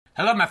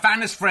Hello, my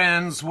finest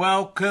friends.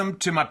 Welcome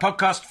to my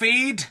podcast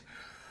feed,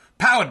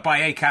 powered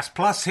by Acast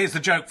Plus. Here's the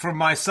joke from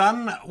my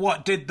son.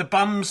 What did the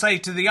bum say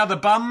to the other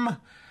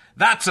bum?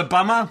 That's a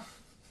bummer.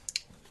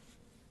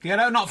 You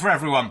know, not for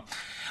everyone.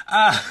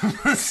 Look,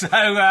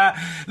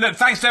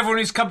 thanks to everyone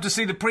who's come to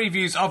see the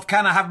previews of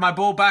Can I Have My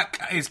Ball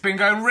Back? It's been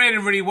going really,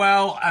 really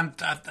well, and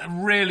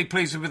I'm really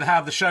pleased with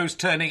how the show's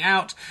turning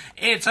out.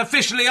 It's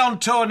officially on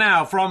tour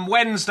now. From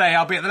Wednesday,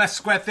 I'll be at the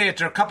Leicester Square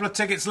Theatre. A couple of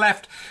tickets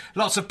left.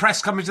 Lots of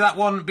press coming to that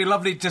one. It'd be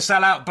lovely to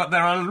sell out, but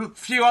there are a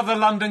few other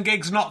London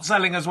gigs not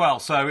selling as well.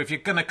 So if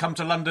you're going to come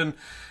to London,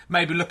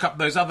 maybe look up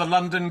those other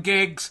London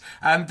gigs.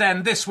 And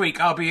then this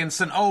week, I'll be in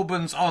St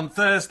Albans on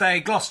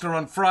Thursday, Gloucester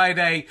on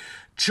Friday,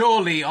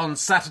 Chorley on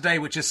Saturday,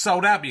 which is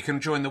sold out, but you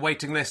can join the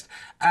waiting list,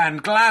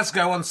 and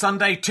Glasgow on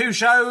Sunday. 2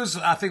 shows.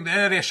 I think the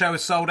earlier show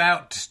is sold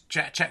out.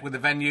 Check with the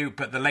venue,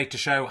 but the later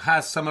show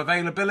has some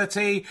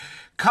availability.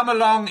 Come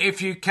along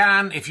if you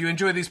can. If you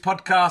enjoy these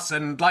podcasts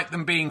and like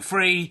them being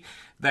free,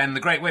 then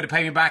the great way to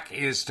pay me back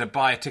is to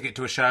buy a ticket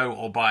to a show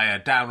or buy a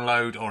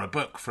download or a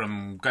book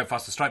from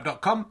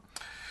gofasterstripe.com.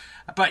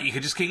 But you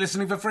could just keep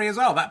listening for free as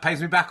well. That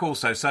pays me back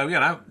also. So, you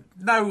know,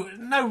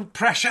 no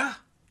pressure.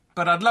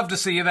 But I'd love to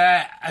see you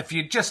there. If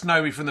you just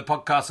know me from the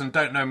podcast and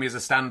don't know me as a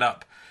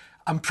stand-up,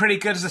 I'm pretty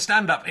good as a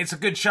stand-up. It's a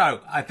good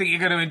show. I think you're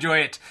going to enjoy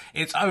it.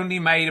 It's only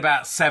made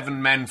about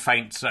 7 men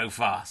faint so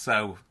far.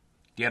 So,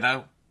 you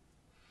know,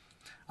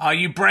 are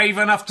you brave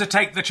enough to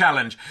take the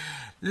challenge?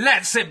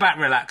 Let's sit back,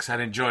 relax,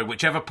 and enjoy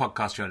whichever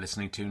podcast you're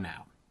listening to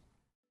now.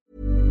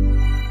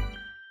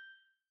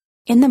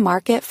 In the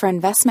market for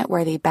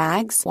investment-worthy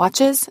bags,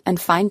 watches,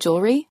 and fine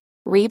jewelry,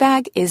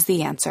 Rebag is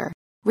the answer.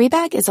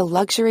 Rebag is a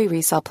luxury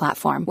resale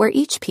platform where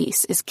each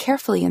piece is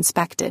carefully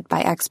inspected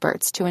by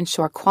experts to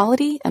ensure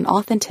quality and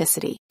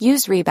authenticity.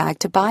 Use Rebag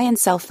to buy and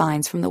sell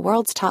finds from the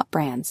world's top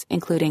brands,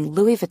 including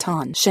Louis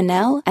Vuitton,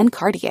 Chanel, and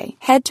Cartier.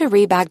 Head to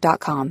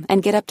Rebag.com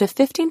and get up to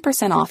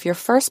 15% off your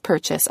first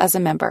purchase as a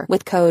member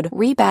with code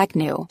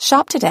REBAGNEW.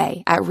 Shop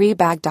today at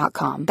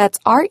Rebag.com. That's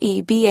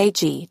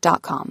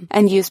REBAG.com.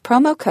 And use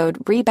promo code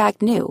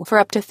REBAGNEW for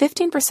up to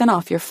 15%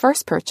 off your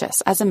first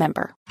purchase as a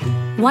member.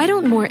 Why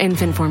don't more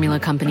infant formula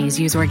companies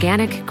use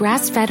organic,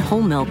 grass-fed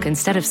whole milk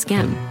instead of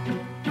skim?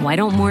 Why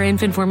don't more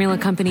infant formula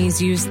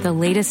companies use the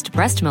latest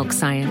breast milk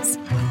science?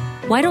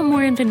 Why don't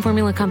more infant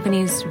formula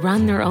companies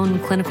run their own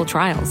clinical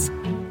trials?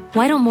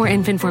 Why don't more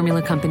infant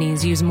formula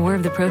companies use more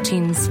of the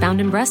proteins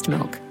found in breast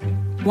milk?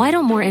 Why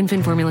don't more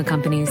infant formula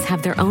companies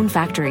have their own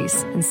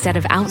factories instead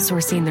of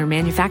outsourcing their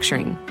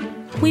manufacturing?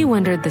 We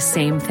wondered the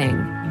same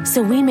thing.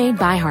 So we made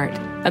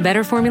ByHeart, a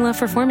better formula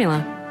for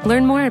formula.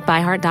 Learn more at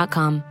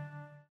byheart.com.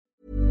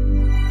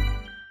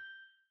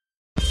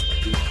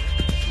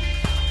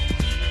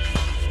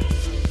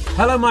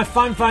 Hello, my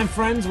fine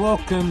friends.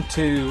 Welcome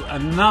to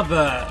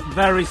another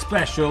very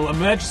special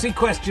emergency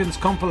questions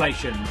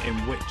compilation in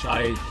which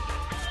I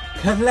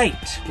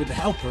collate with the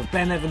help of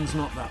Ben Evans,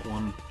 not that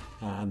one,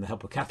 and the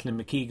help of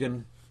Kathleen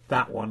McKeegan,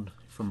 that one,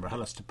 from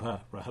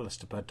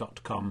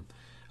RHLSTP,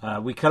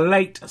 we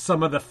collate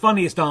some of the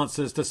funniest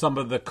answers to some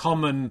of the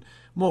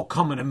more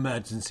common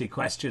emergency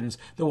questions,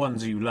 the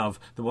ones you love,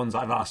 the ones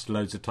I've asked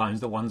loads of times,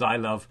 the ones I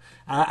love,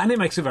 and it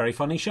makes a very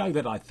funny show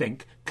that I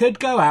think could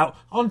go out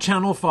on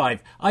Channel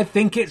 5. I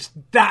think it's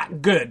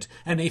that good,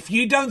 and if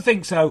you don't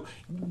think so,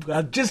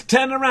 just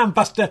turn around,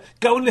 Buster,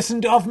 go and listen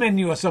to Off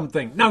Menu or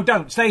something. No,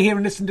 don't, stay here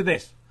and listen to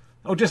this,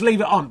 or just leave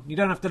it on, you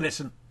don't have to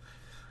listen.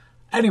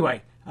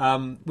 Anyway,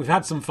 we've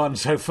had some fun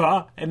so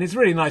far, and it's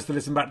really nice to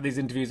listen back to these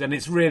interviews, and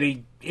it's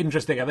really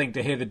interesting, I think,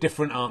 to hear the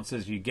different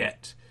answers you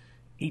get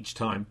each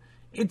time.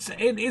 It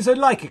is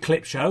like a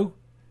clip show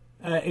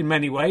in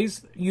many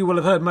ways. You will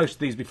have heard most of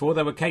these before,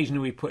 though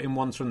occasionally we put in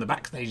ones from the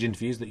backstage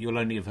interviews that you'll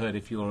only have heard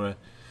if you're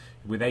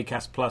with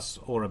Acast Plus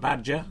or a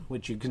Badger,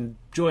 which you can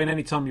join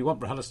anytime you want.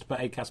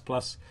 RHLSTP Acast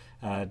Plus,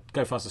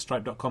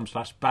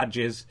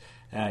 gofasterstripe.com/badges.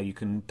 You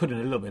can put in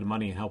a little bit of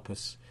money and help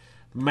us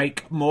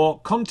make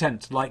more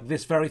content like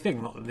this very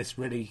thing. Not that this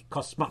really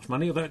costs much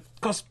money, although it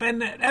costs.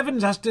 Ben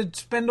Evans has to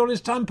spend all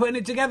his time putting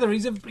it together.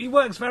 He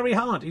works very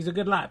hard. He's a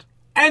good lad.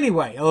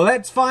 Anyway,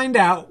 let's find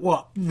out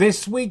what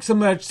this week's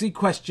emergency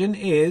question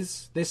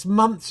is, this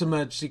month's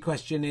emergency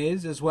question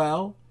is as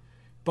well,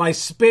 by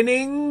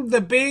spinning the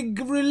big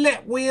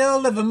roulette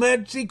wheel of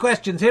emergency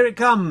questions. Here it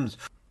comes.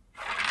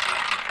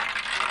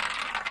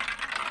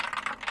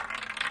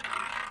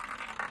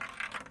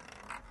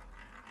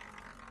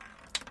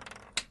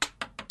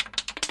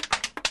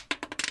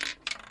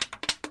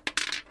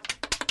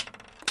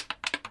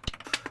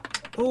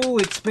 Oh,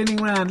 it's spinning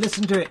round.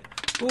 Listen to it.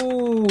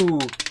 Ooh,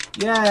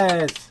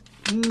 yes.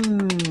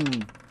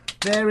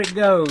 There it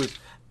goes.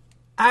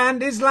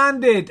 And it's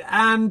landed.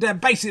 And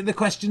basically the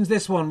question's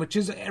this one, which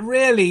is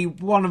really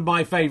one of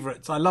my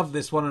favourites. I love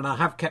this one and I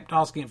have kept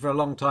asking it for a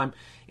long time.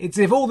 It's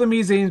if all the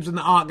museums and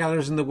the art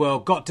galleries in the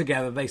world got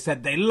together, they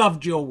said they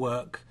loved your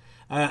work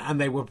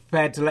and they were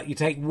prepared to let you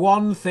take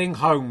one thing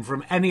home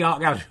from any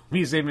art gallery or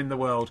museum in the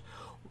world.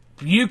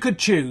 You could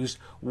choose,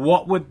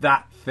 what would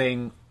that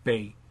thing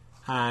be?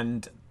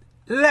 And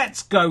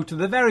Let's go to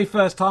the very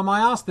first time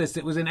I asked this.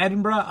 It was in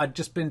Edinburgh. I'd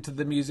just been to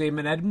the museum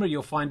in Edinburgh.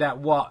 You'll find out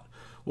what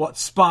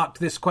sparked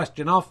this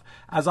question off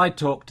as I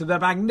talked to the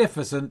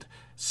magnificent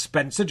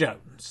Spencer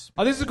Jones.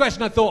 Oh, this is a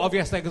question I thought of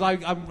yesterday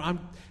because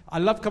I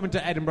love coming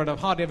to Edinburgh, and I've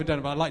hardly ever done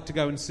it, but I'd like to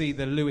go and see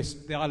the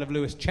Isle of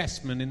Lewis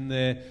chessmen in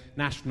the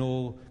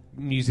National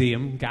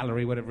Museum,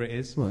 Gallery, whatever it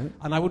is. Right.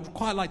 And I would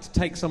quite like to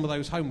take some of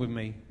those home with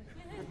me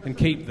and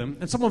keep them.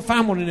 And someone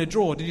found one in a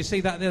drawer. Did you see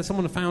that?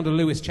 Someone found a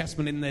Lewis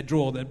chessman in their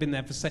drawer that had been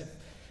there for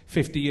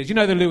 50 years. You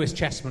know the Lewis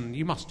chessman?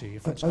 You must do. You're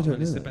from Scotland.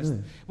 It's the best.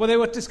 No. Well, they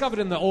were discovered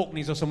in the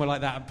Orkneys or somewhere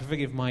like that.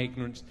 Forgive my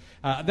ignorance.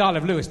 The Isle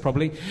of Lewis,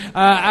 probably.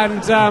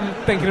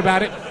 Thinking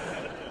about it.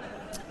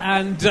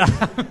 And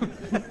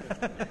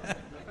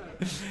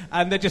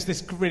and they're just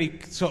this really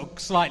sort of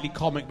slightly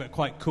comic but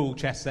quite cool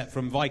chess set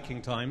from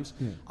Viking times.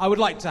 Yeah. I would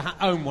like to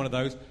own one of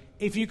those.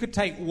 If you could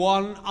take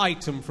one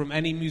item from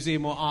any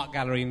museum or art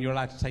gallery and you're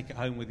allowed to take it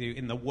home with you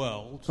in the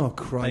world, oh,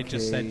 crikey. They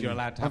just said you're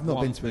allowed to have one. I've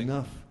not been to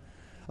enough.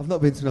 I've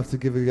not been to enough to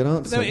give you an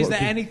answer. So is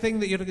there anything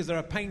that you're looking? Is there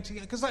a painting?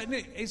 Because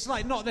it's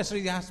like not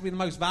necessarily has to be the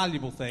most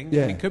valuable thing.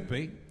 Yeah. It could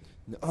be.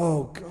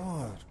 Oh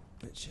God,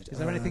 Richard. Is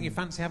there anything you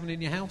fancy having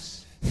in your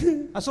house?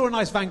 I saw a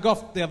nice Van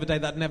Gogh the other day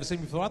that I'd never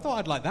seen before. I thought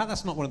I'd like that.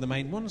 That's not one of the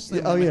main ones.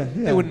 They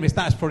wouldn't miss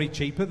that. It's probably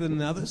cheaper than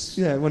the others.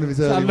 Yeah, one of his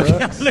early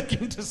works. I'm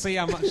looking to see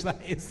how much that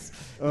is.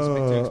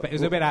 It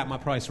was a bit out of my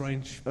price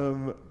range.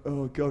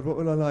 Oh God, what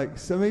would I like?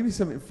 So maybe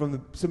something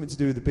to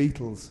do with the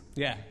Beatles.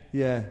 Yeah.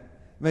 Yeah.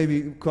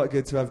 Maybe quite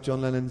good to have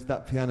John Lennon's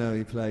that piano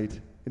he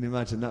played. And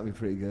Imagine, that'd be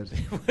pretty good.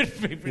 It would be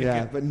pretty good.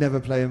 Yeah, but never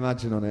play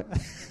Imagine on it.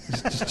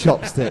 just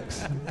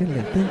chopsticks.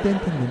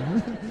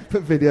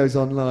 Put videos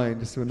online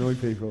just to annoy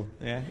people.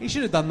 Yeah, you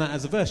should have done that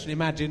as a version.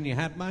 Imagine you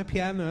had my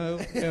piano.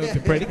 It would be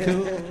pretty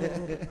cool.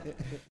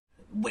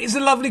 It's a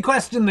lovely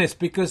question, this,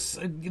 because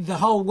the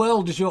whole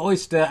world is your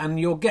oyster and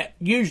you'll get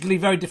usually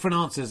very different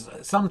answers.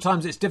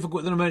 Sometimes it's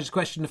difficult with an emergency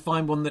question to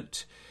find one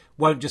that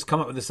won't just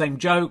come up with the same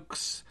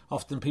jokes.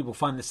 Often people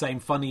find the same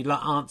funny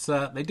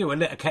answer. They do a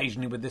little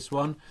occasionally with this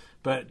one,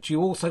 but you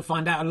also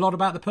find out a lot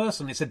about the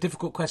person. It's a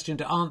difficult question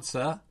to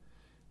answer.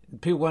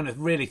 People won't have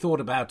really thought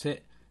about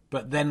it,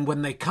 but then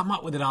when they come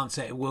up with an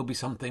answer, it will be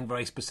something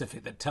very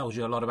specific that tells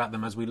you a lot about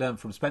them, as we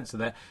learned from Spencer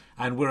there.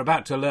 And we're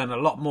about to learn a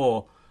lot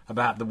more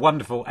about the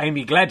wonderful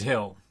Amy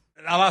Gledhill.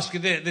 I'll ask you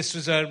this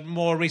was a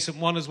more recent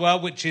one as well,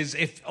 which is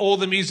if all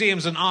the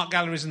museums and art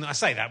galleries, and I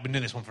say that, I've been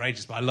doing this one for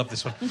ages, but I love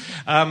this one.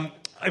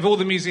 If all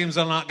the museums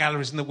and art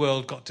galleries in the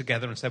world got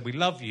together and said, we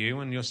love you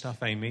and your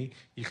stuff, Amy,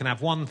 you can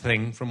have one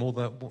thing from all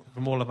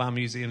of our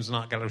museums and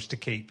art galleries to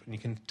keep, and you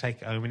can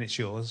take it home and it's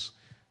yours.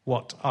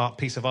 What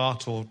piece of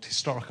art or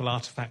historical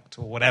artefact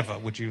or whatever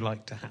would you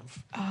like to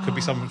have? Could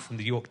be something from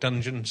the York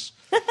dungeons.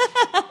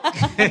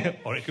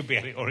 or it could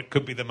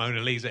be the Mona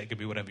Lisa, it could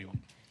be whatever you want.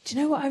 Do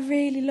you know what I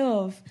really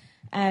love?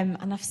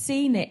 And I've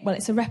seen it, well,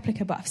 it's a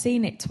replica, but I've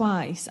seen it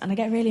twice, and I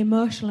get really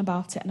emotional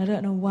about it, and I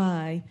don't know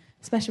why,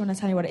 especially when I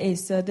tell you what it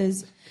is. So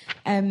there's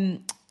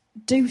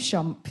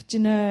Duchamp, do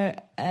you know,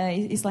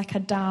 he's like a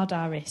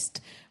Dadaist,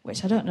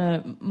 which I don't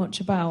know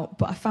much about,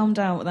 but I found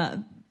out that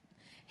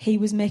he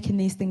was making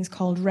these things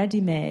called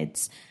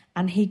ready-mades,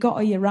 and he got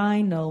a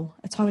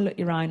toilet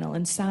urinal,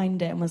 and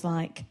signed it and was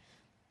like,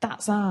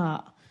 that's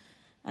art.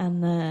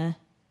 And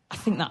I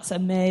think that's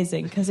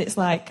amazing, because it's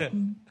like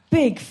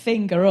big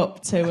finger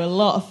up to a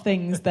lot of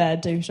things there,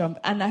 Duchamp.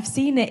 And I've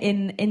seen it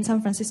in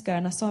San Francisco,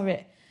 and I saw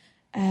it.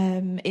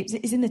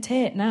 It's in the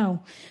Tate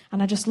now,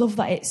 and I just love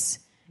that it's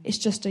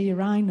just a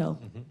urinal.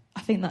 Mm-hmm. I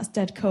think that's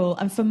dead cool.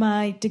 And for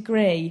my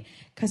degree,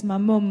 because my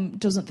mum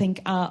doesn't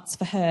think art's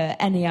for her,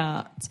 any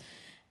art,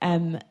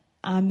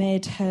 I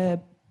made her,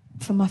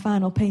 for my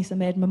final piece, I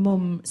made my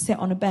mum sit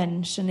on a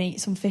bench and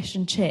eat some fish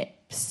and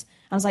chips.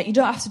 I was like, you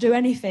don't have to do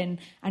anything,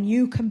 and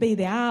you can be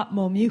the art,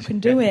 Mum, you can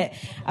do it.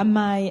 And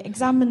my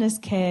examiners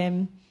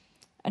came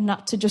and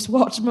had to just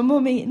watch my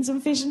mum eating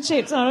some fish and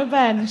chips on a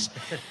bench.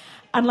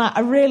 And, like, I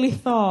really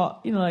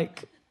thought, you know,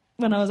 like,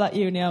 when I was at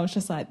uni, I was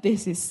just like,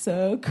 this is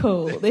so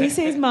cool. This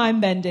is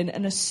mind-bending.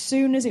 And as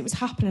soon as it was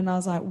happening, I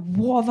was like,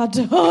 what have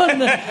I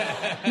done?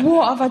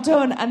 What have I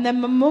done? And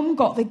then my mum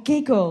got the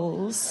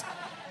giggles,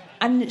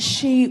 and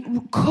she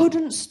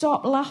couldn't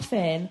stop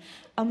laughing.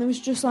 And there was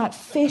just, like,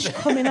 fish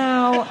coming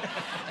out.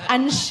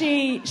 And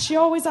she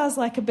always has,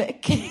 like, a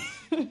bit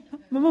of...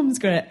 My mum's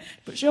great.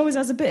 But she always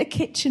has a bit of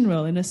kitchen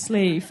roll in her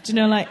sleeve. Do you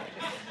know, like,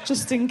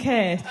 just in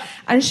case.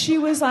 And she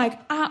was, like,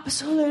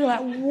 absolutely,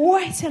 like,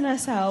 wetting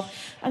herself.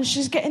 And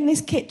she's getting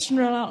this kitchen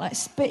roll out, like,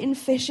 spitting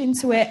fish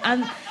into it.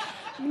 And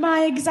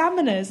my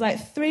examiners,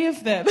 like, 3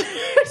 of them,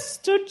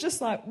 stood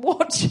just, like,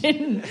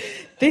 watching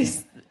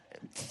this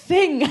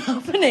thing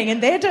happening.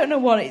 And they don't know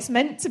what it's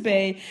meant to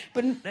be.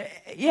 But,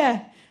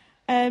 yeah...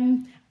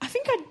 I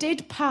think I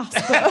did pass,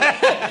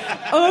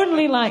 but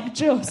only, like,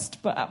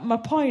 just. But my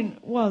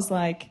point was,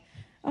 like,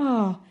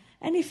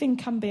 anything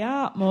can be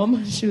art, Mum.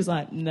 And she was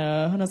like,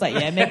 no. And I was like,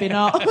 yeah, maybe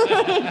not.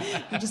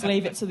 You just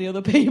leave it to the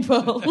other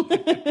people.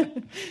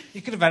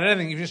 You could have had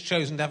anything. You've just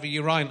chosen to have a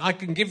urinal. I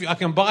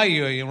can buy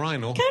you a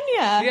urinal. Can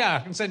you? Yeah,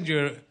 I can send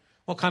you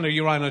What kind of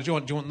urinal do you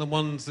want? Do you want the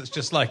ones that's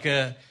just like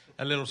a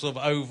little sort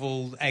of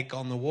oval egg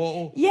on the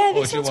wall? Yeah,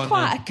 Or this do you one's want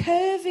quite a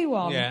curvy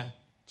one. Yeah,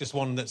 just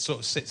one that sort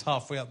of sits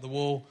halfway up the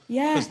wall.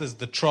 Yeah. Because there's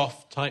the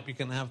trough type you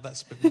can have.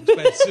 That's a bit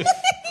more expensive.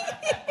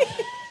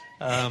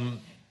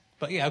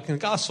 But yeah,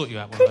 I'll sort you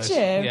out one of those. Could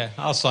you? Yeah,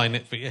 I'll sign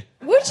it for you.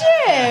 Would you?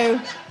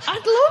 I'd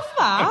love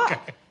that.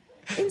 Okay.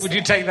 Would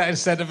you take that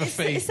instead of a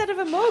fee? Instead of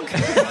a mug.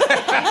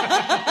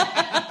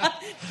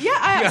 Yeah,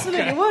 I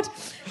absolutely would.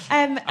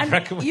 And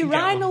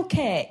urinal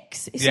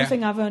cakes is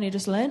something I've only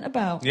just learnt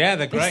about. Yeah,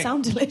 they're great. They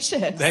sound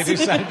delicious. They do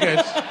sound good.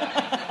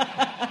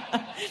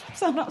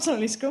 Sound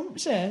absolutely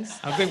scrumptious.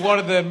 I think one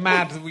of the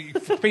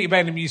Peter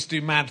Benham used to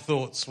do Mad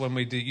Thoughts when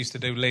we used to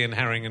do Lee and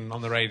Herring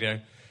on the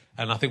radio.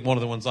 And I think one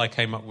of the ones I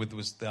came up with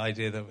was the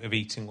idea of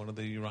eating one of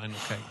the urinal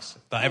cakes.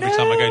 That every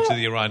time I go to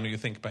the urinal, you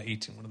think about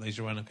eating one of those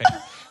urinal cakes.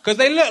 Because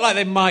they look like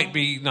they might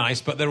be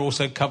nice, but they're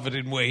also covered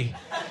in wee.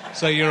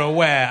 So you're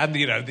aware, and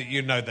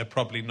that they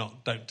probably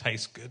don't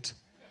taste good.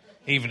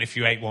 Even if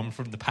you ate one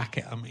from the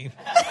packet, I mean.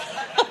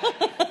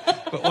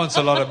 But once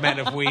a lot of men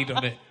have weed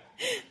on it.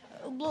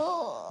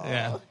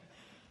 Yeah.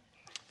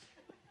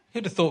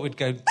 Who'd have thought we'd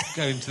go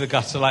into the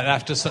gutter like that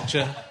after such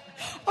a...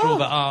 for all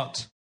the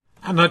art.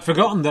 And I'd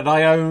forgotten that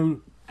I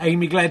owe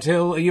Amy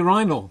Gledhill a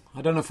urinal.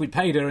 I don't know if we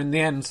paid her in the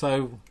end,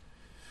 so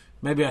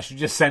maybe I should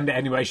just send it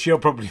anyway. She'll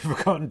probably have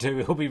forgotten to.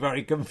 It'll be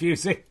very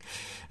confusing.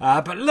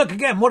 But look,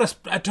 again, what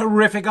a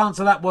terrific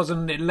answer that was,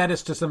 and it led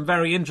us to some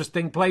very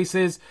interesting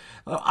places.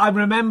 I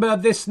remember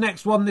this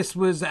next one. This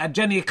was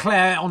Jenny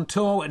Eclair on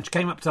tour, and she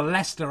came up to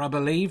Leicester, I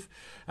believe,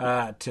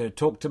 to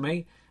talk to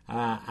me.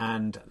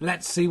 And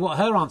let's see what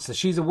her answer.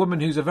 She's a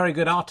woman who's a very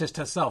good artist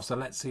herself, so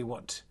let's see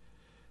what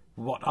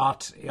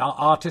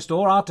artist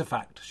or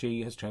artefact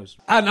she has chosen.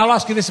 And I'll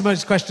ask you this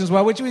emergency question as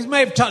well, which we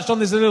may have touched on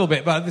this a little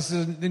bit, but this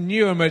is the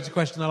new emergency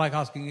question I like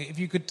asking you. If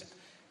you could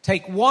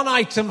take one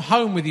item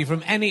home with you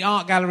from any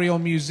art gallery or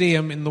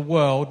museum in the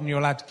world, and you're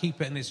allowed to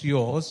keep it and it's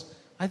yours,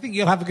 I think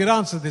you'll have a good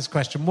answer to this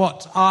question.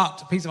 What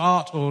piece of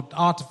art or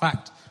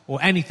artefact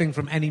or anything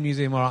from any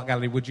museum or art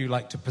gallery would you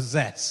like to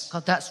possess?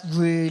 God, that's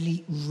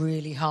really,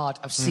 really hard.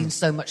 I've seen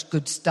so much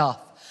good stuff.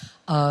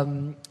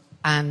 And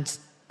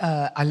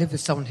I live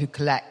with someone who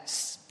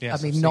collects. Yes,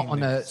 I mean, I've not seen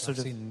on it. a I've sort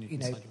of, seen you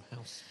know... inside your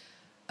house.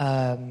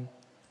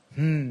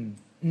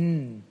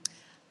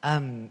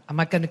 Am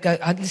I going to go...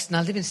 Listen,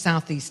 I live in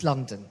southeast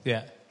London.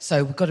 Yeah.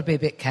 So we've got to be a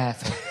bit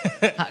careful.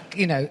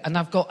 And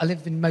I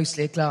live in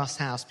mostly a glass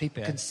house.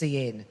 People can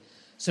see in.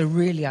 So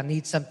really, I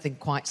need something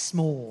quite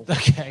small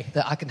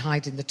that I can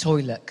hide in the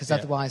toilet, because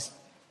otherwise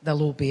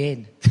they'll all be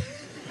in.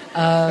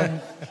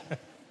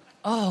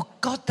 Oh,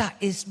 God, that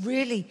is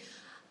really...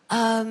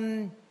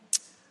 who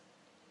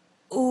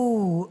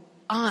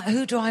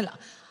do I...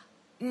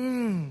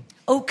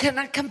 Oh, can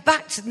I come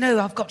back to... No,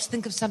 I've got to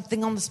think of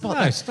something on the spot.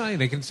 No, it's fine.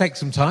 It can take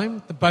some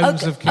time. The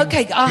bones of King...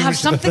 Okay, I'll King have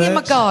Richard something in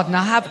my III. garden.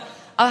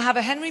 I'll have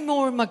a Henry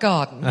Moore in my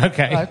garden.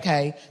 Okay.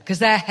 Okay, because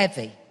they're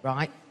heavy,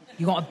 right?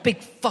 You want a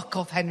big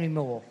fuck-off Henry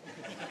Moore.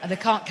 And they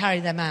can't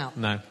carry them out.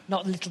 No.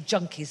 Not the little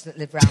junkies that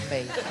live around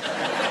me.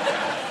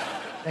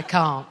 They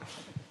can't.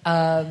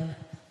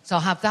 So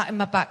I'll have that in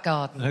my back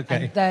garden.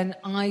 Okay. And then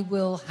I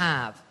will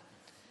have...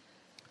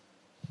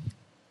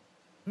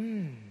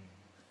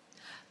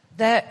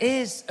 There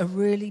is a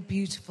really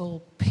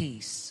beautiful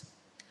piece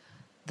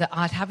that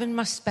I'd have in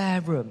my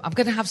spare room. I'm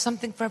going to have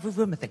something for every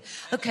room, I think.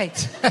 Okay.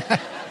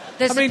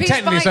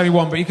 Technically it's only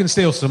one, but you can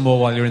steal some more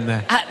while you're in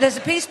there. There's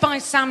a piece by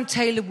Sam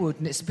Taylor Wood,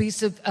 and it's a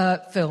piece of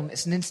film.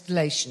 It's an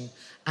installation,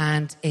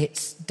 and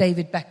it's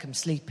David Beckham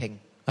sleeping.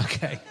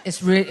 Okay.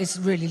 It's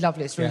really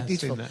lovely. It's really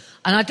beautiful. I've seen that.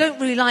 And I don't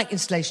really like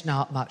installation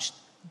art much,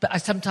 but I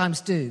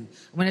sometimes do.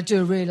 When I do,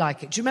 I really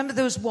like it. Do you remember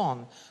there was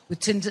one with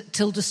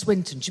Tilda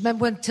Swinton? Do you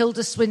remember when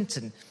Tilda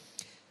Swinton...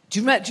 Do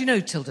you know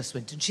Tilda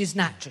Swinton? She's an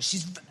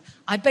actress.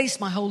 I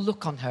base my whole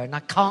look on her, and I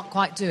can't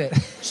quite do it.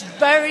 She's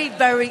very,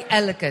 very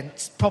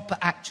elegant, proper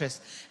actress.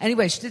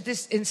 Anyway, she did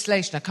this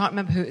installation, I can't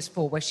remember who it was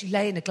for, where she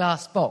lay in a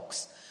glass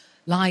box,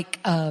 like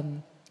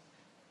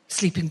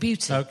Sleeping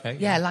Beauty. Okay.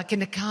 Yeah, like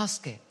in a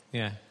casket.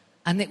 Yeah.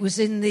 And it was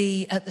at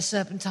the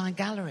Serpentine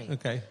Gallery.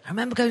 Okay. I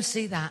remember going to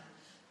see that,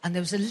 and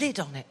there was a lid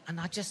on it, and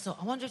I just thought,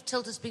 I wonder if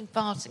Tilda's been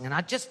farting, and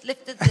I just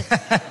lifted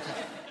the...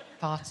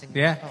 farting.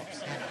 Yeah.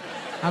 Box, yeah.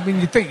 I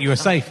mean, you'd think you were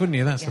safe, wouldn't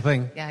you? That's the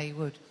thing. Yeah, you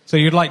would. So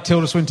you'd like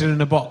Tilda Swinton in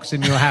a box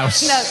in your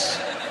house?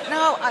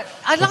 No, I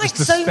like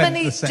so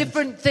many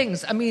different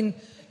things. I mean,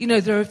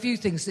 there are a few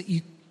things that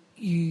you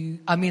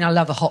I mean, I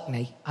love a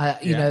Hockney.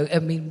 I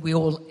mean,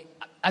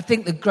 I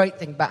think the great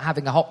thing about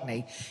having a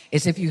Hockney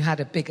is if you had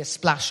a bigger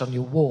splash on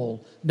your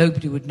wall,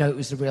 nobody would know it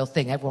was the real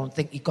thing. Everyone would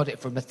think you got it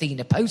from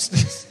Athena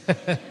Posters.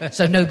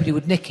 So nobody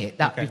would nick it.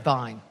 That'd be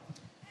fine.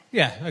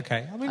 Yeah,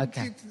 okay. I mean, I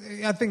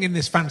think in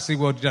this fantasy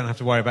world, you don't have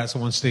to worry about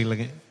someone stealing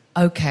it.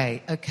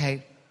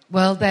 Okay.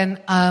 Well, then,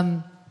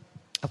 I've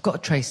got a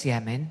Tracy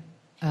Emin.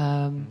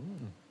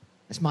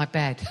 It's my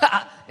bed.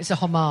 It's a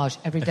homage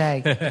every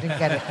day. I didn't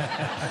get it.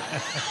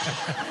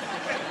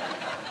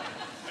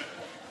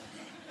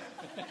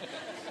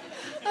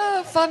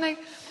 Funny.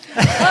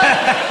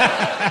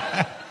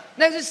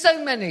 No, there's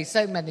so many.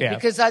 Yeah.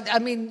 Because, I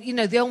mean, you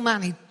know, the old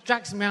man, he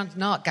drags me around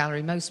an art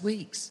gallery most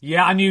weeks.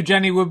 Yeah, I knew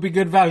Jenny would be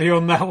good value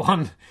on that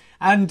one.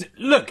 And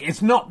look,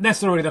 it's not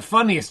necessarily the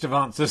funniest of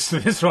answers to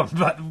this one,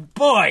 but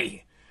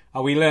boy,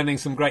 are we learning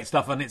some great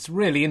stuff. And it's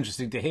really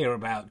interesting to hear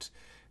about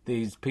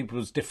these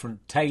people's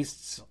different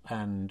tastes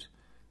and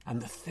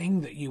the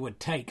thing that you would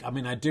take. I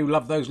mean, I do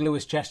love those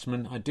Lewis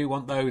Chesterman. I do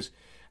want those.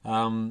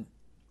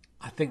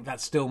 I think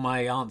that's still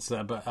my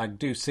answer, but I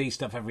do see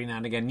stuff every now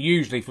and again.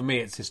 Usually for me,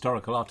 it's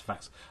historical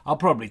artefacts. I'll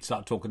probably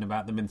start talking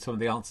about them in some of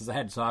the answers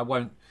ahead, so I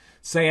won't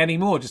say any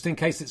more, just in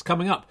case it's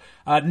coming up.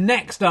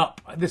 Next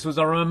up, this was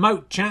a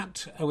remote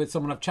chat with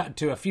someone I've chatted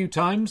to a few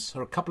times,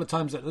 or a couple of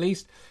times at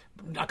least.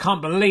 I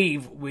can't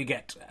believe we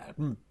get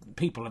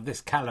people of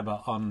this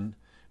calibre on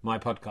my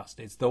podcast.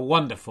 It's the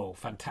wonderful,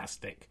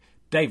 fantastic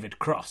David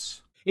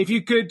Cross. If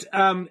you could,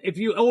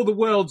 all the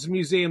world's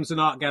museums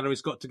and art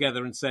galleries got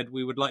together and said,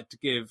 we would like to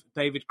give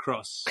David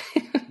Cross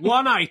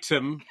one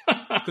item,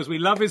 because we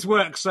love his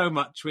work so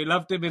much. We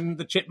loved him in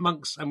The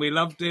Chipmunks and we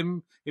loved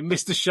him in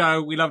Mr.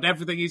 Show. We loved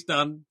everything he's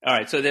done. All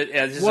right, so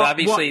this is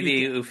obviously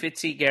the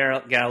Uffizi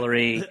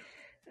Gallery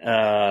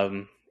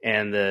and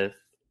the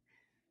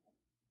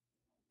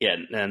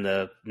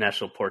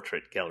National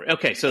Portrait Gallery.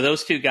 Okay, so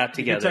those two got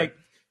together.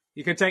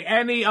 You can take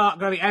any art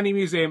gallery, any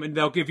museum, and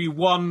they'll give you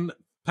one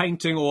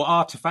painting or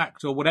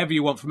artifact or whatever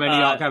you want from any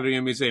art gallery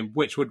or museum.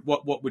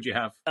 What would you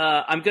have?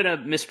 I'm going to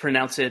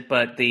mispronounce it,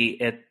 but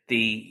at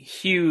the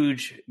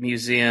huge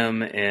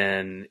museum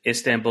in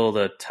Istanbul,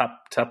 the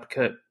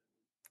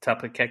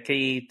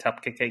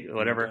Topkapi,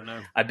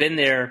 whatever. I've been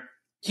there.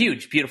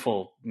 Huge,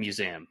 beautiful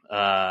museum.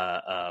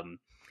 And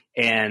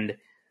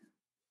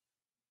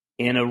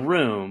in a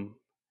room,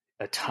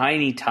 a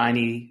tiny,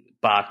 tiny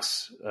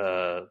box.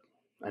 I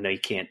know you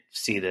can't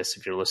see this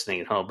if you're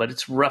listening at home, but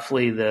it's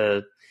roughly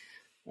let's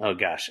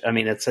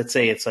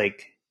say it's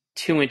like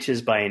 2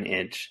 inches by an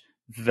inch,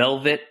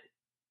 velvet,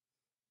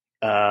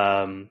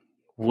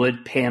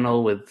 wood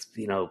panel with,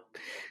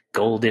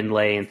 gold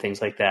inlay and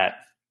things like that.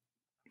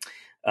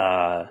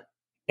 And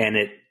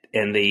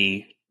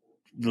the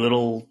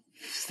little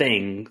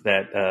thing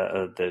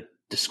that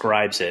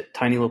describes it,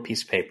 tiny little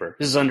piece of paper.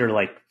 This is under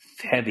like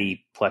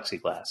heavy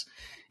plexiglass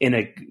in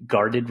a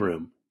guarded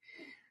room.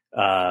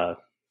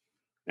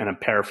 And I'm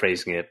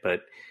paraphrasing it, but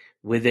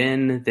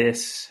within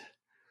this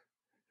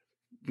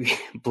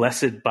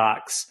blessed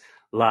box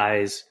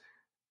lies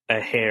a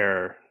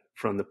hair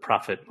from the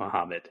Prophet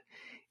Muhammad.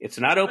 It's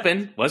not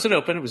open, wasn't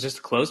open, it was just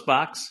a closed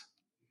box.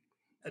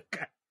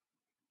 Okay.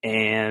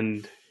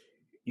 And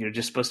you're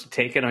just supposed to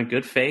take it on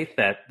good faith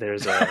that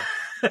there's a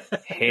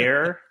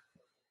hair.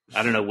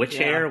 I don't know which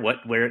hair,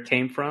 where it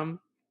came from,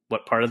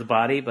 what part of the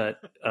body, but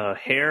a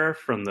hair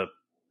from the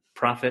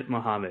Prophet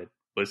Muhammad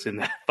was in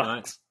that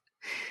box.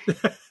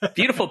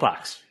 Beautiful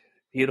box.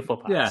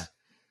 Yeah.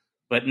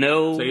 But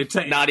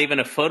not even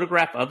a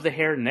photograph of the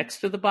hair next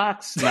to the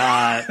box.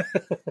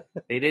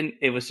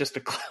 It was just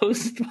a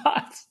closed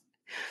box.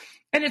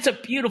 And it's a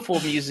beautiful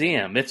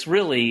museum. It's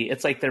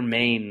like their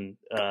main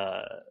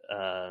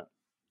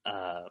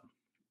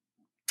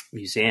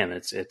museum.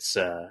 It's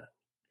and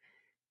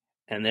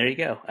there you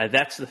go.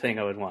 That's the thing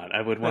I would want.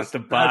 I would want the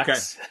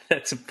box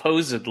that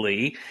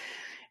supposedly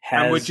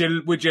has... And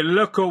would you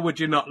look or would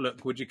you not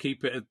look? Would you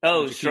keep it?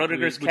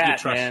 Schrodinger's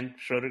cat, man.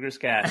 Schrodinger's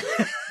cat.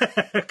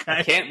 Okay.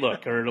 I can't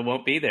look or it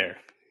won't be there.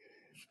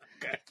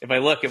 Okay. If I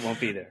look, it won't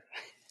be there.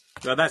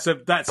 Well, that's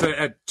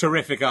a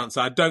terrific answer.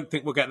 I don't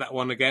think we'll get that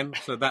one again.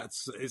 So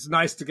it's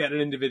nice to get an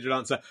individual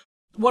answer.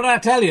 What I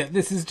tell you,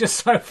 this is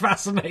just so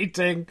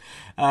fascinating.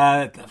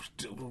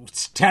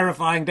 It's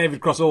terrifying.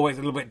 David Cross always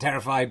a little bit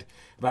terrified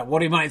about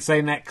what he might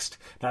say next.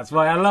 That's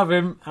why I love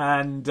him.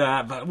 And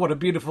but what a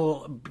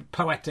beautiful,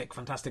 poetic,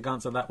 fantastic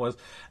answer that was.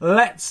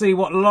 Let's see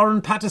what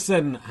Lauren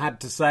Patterson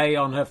had to say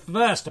on her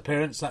first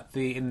appearance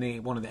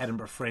in one of the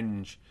Edinburgh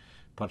Fringe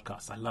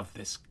podcasts. I love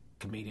this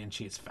comedian.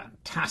 She is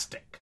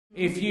fantastic.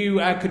 If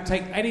you could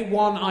take any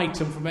one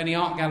item from any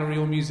art gallery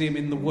or museum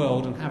in the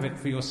world and have it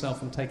for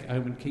yourself and take it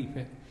home and keep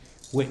it,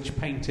 which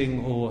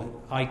painting or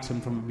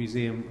item from a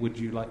museum would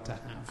you like to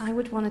have? I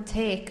would want to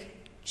take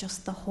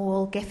just the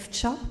whole gift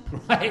shop.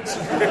 Right.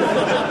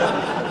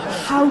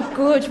 How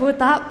good would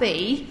that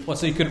be? What,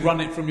 so you could run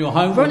it from your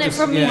home? Run it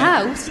from my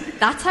house?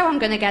 That's how I'm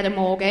going to get a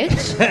mortgage.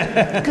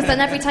 Because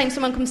then every time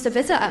someone comes to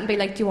visit, I can be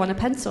like, do you want a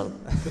pencil? Do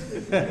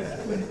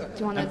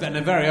you want and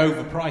a very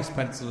overpriced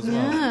pencil as well.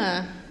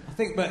 Yeah. I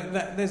think, but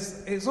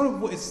there's a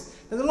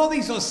lot of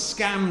these sort of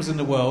scams in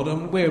the world,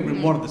 and we're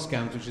in one of the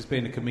scams, which is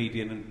being a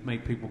comedian and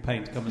make people pay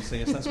to come and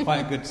see us. That's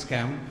quite a good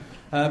scam.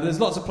 But there's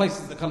lots of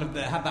places that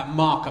have that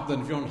markup.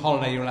 Then if you're on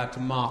holiday, you're allowed to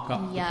mark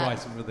up the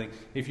price of everything.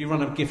 If you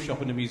run a gift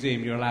shop in a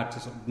museum, you're allowed to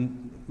sort of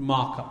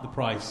mark up the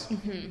price,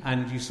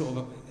 and you sort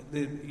of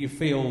you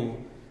feel.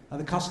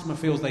 The customer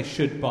feels they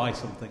should buy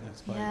something, I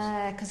suppose.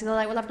 Yeah, because they're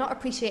like, well, I've not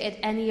appreciated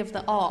any of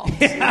the art.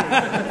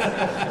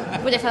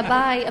 But if I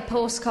buy a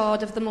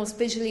postcard of the most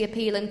visually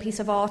appealing piece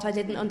of art I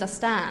didn't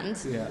understand,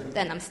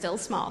 then I'm still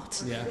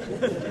smart. Yeah.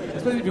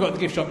 Especially if you've got the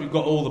gift shop, you've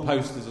got all the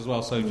posters as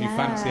well, so if you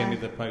fancy any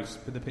of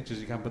the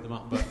pictures, you can put them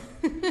up. But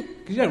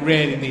Because you don't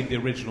really need the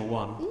original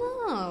one.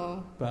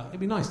 No. But it'd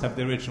be nice to have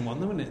the original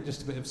one, though, wouldn't it?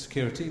 Just a bit of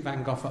security,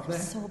 Van Gogh up there.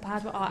 So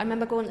bad with art. I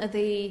remember going to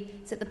the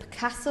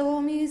Picasso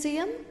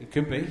Museum? It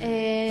could be.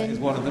 That is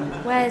one of them.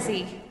 Where's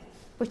he?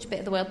 Which bit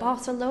of the world?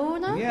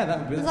 Barcelona? Yeah, that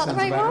would be. Is That that the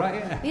sounds right about one?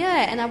 right. Yeah.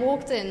 Yeah, and I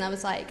walked in and I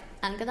was like,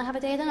 I'm going to have a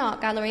day at an art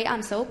gallery.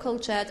 I'm so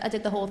cultured. I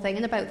did the whole thing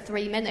in about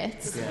 3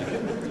 minutes. Yeah.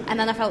 And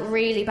then I felt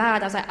really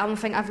bad. I was like, I don't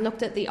think I've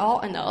looked at the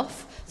art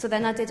enough. So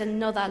then I did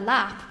another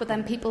lap, but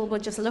then people were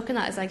just looking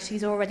at it as like,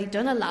 she's already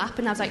done a lap.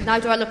 And I was like, now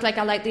do I look like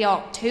I like the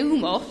art too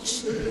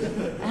much?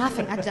 And I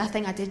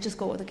think I did just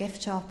go to the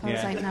gift shop. I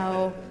was like,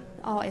 no,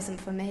 art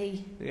isn't for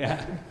me.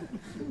 Yeah.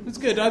 It's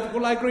good.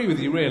 I agree with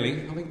you,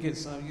 really. I think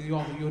it's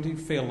you do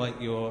feel like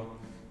you're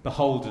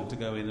beholden to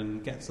go in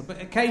and get some,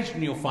 but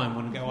occasionally you'll find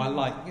one and go,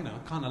 I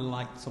kind of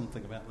like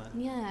something about that.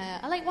 Yeah,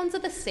 I like ones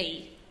of the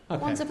sea.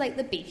 Okay. Ones of like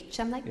the beach.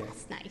 I'm like,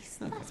 that's nice.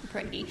 That's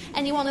pretty.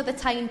 Any one of the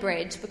Tyne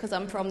Bridge, because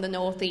I'm from the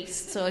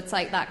northeast, so it's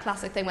like that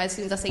classic thing where as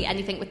soon as I see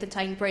anything with the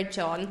Tyne Bridge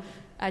on,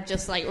 I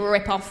just like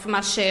rip off my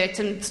shirt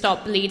and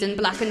start bleeding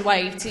black and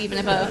white, even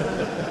if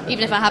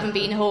I haven't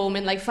been home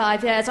in like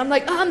 5 years. I'm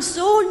like, I'm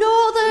so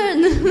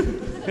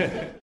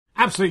northern.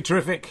 Absolutely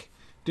terrific.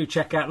 Do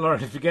check out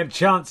Lauren if you get a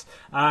chance.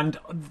 And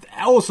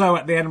also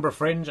at the Edinburgh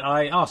Fringe,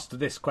 I asked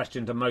this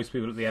question to most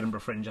people at the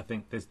Edinburgh Fringe. I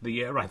think this the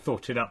year I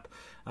thought it up.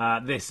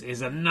 This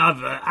is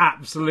another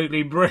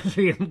absolutely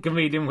brilliant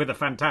comedian with a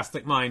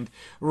fantastic mind,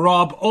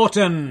 Rob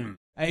Orton.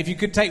 If you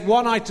could take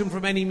one item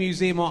from any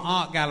museum or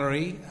art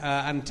gallery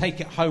and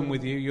take it home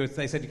with you,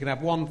 they said you can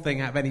have one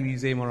thing out of any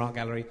museum or art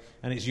gallery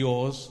and it's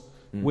yours.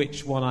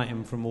 Which one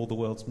item from all the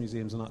world's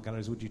museums and art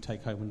galleries would you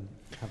take home and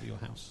have at your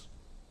house?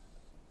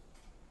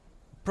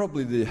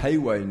 Probably the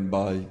Haywain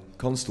by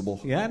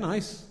Constable. Yeah,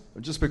 nice.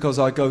 Just because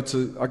I go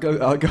to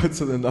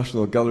the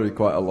National Gallery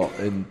quite a lot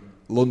in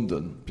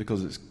London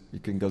because you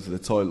can go to the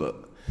toilet,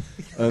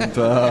 and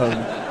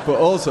but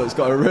also it's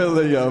got a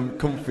really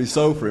comfy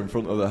sofa in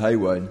front of the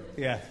Haywain.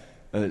 Yeah.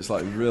 And it's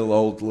like real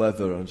old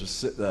leather, and just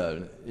sit there.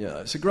 And,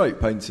 it's a great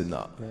painting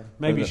that. Yeah.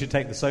 Maybe you should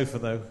take the sofa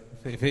though.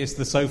 If it's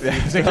the sofa,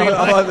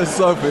 I like the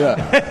sofa.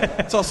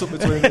 Yeah, toss up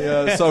between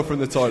the sofa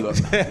and the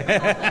toilet.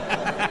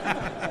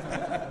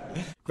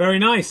 Very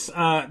nice.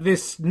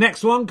 This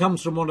next one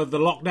comes from one of the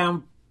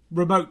lockdown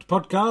remote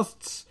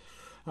podcasts.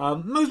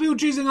 Most people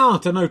choosing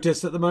art, I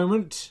notice, at the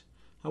moment.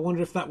 I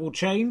wonder if that will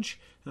change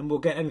and we'll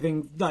get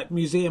anything like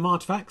museum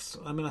artefacts.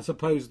 I mean, I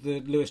suppose the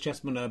Lewis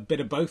Chessmen are a bit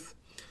of both.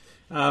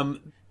 Well,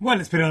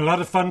 it's been a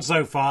lot of fun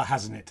so far,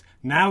 hasn't it?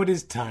 Now it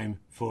is time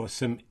for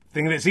something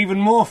that's even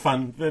more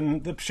fun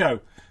than the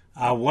show.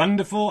 Our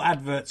wonderful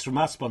adverts from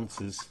our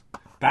sponsors.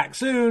 Back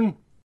soon.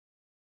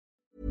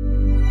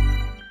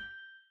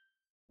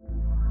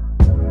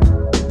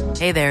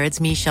 Hey there, it's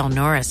Michelle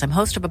Norris. I'm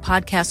host of a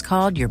podcast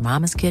called Your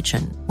Mama's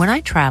Kitchen. When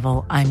I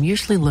travel, I'm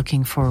usually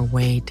looking for a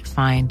way to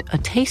find a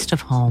taste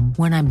of home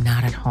when I'm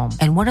not at home.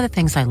 And one of the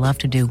things I love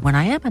to do when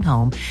I am at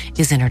home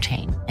is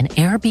entertain. And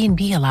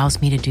Airbnb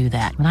allows me to do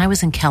that. When I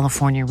was in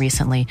California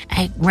recently,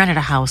 I rented a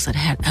house that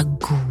had a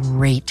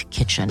great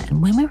kitchen.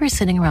 And when we were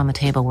sitting around the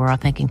table, we were all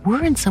thinking,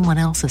 we're in someone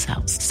else's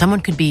house. Someone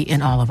could be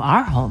in all of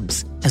our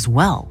homes as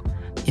well.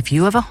 If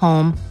you have a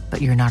home, but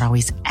you're not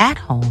always at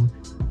home,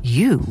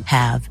 you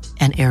have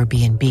an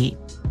Airbnb.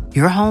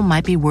 Your home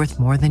might be worth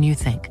more than you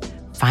think.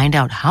 Find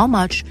out how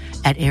much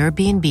at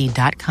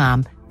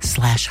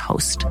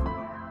airbnb.com/host.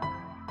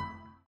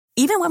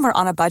 Even when we're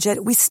on a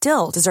budget, we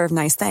still deserve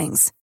nice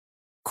things.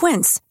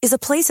 Quince is a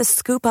place to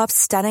scoop up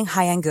stunning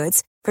high-end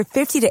goods for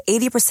 50 to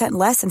 80%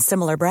 less than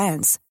similar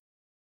brands.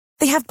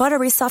 They have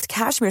buttery soft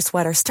cashmere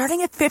sweaters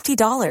starting at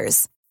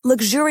 $50,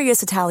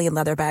 luxurious Italian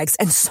leather bags,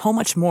 and so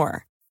much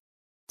more.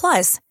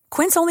 Plus,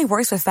 Quince only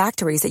works with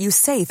factories that use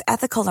safe,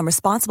 ethical, and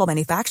responsible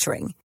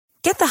manufacturing.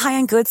 Get the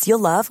high-end goods you'll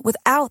love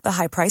without the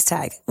high price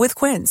tag with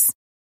Quince.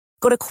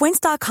 Go to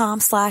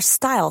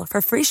quince.com/style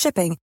for free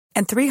shipping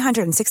and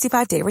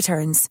 365-day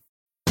returns.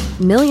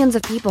 Millions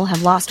of people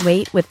have lost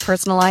weight with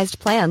personalized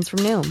plans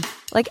from Noom.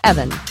 Like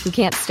Evan, who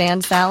can't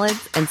stand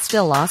salads and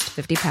still lost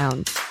 50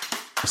 pounds.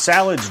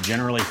 Salads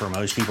generally for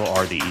most people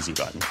are the easy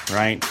button,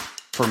 right?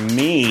 For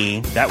me,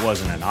 that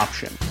wasn't an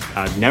option.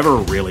 I never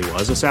really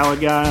was a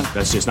salad guy.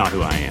 That's just not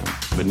who I am.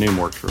 But Noom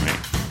worked for me.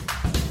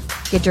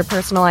 Get your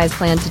personalized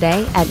plan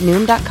today at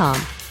Noom.com.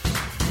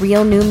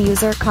 Real Noom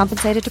user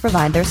compensated to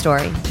provide their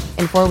story.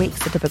 In 4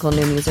 weeks, the typical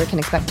Noom user can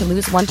expect to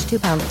lose 1 to 2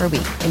 pounds per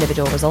week.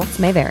 Individual results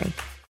may vary.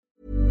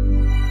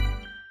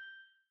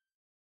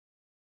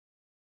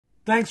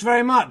 Thanks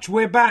very much.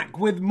 We're back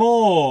with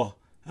more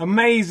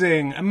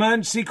amazing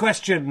emergency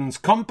questions,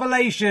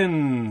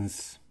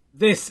 compilations.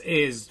 This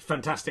is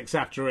fantastic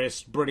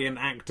satirist, brilliant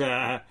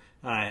actor.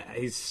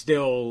 He's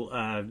still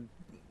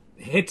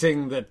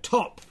hitting the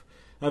top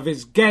of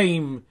his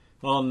game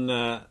on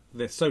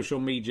the social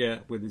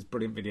media with his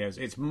brilliant videos.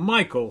 It's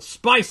Michael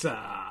Spicer.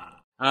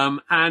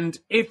 And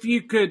if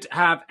you could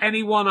have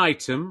any one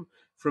item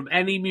from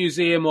any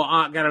museum or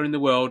art gallery in the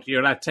world,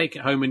 you're allowed to take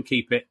it home and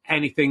keep it.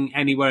 Anything,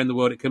 anywhere in the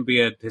world. It can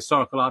be a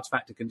historical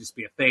artifact. It can just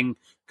be a thing.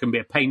 It can be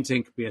a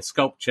painting. It can be a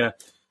sculpture.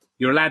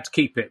 you're allowed to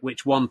keep it,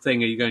 which one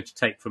thing are you going to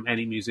take from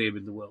any museum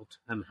in the world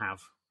and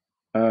have?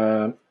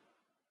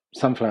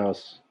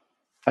 Sunflowers.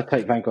 I'd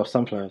take Van Gogh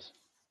sunflowers.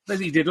 But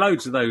you did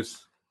loads of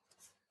those.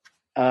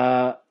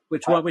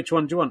 Which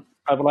one do you want?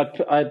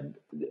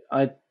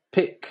 I'd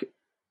pick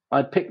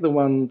the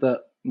one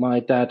that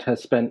my dad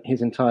has spent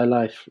his entire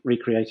life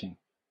recreating.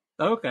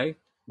 Okay.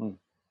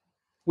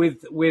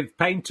 With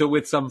paint or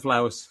with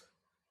sunflowers?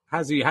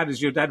 How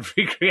does your dad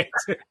recreate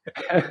it?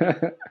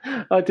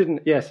 I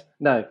didn't. Yes,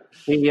 no.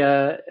 He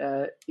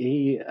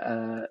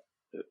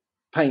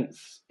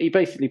paints. He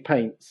basically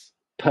paints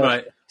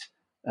perfect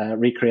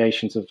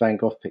recreations of Van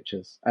Gogh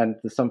pictures, and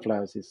the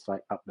sunflowers is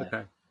like up there.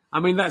 Okay. I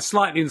mean, that's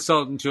slightly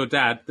insulting to your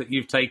dad that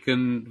you've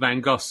taken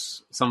Van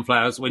Gogh's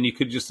sunflowers when you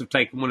could just have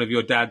taken one of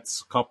your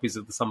dad's copies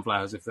of the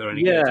sunflowers if they're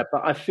any good. Yeah,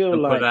 but I feel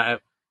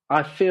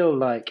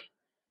like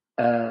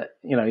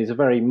he's a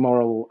very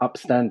moral,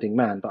 upstanding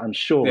man. But I'm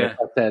sure if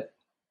I said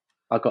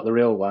I got the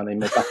real one in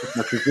the back of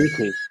my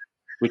Suzuki,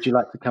 would you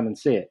like to come and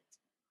see it?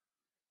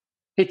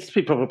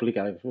 He'd probably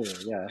go,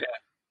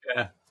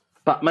 yeah.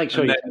 But make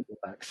sure you take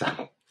it back.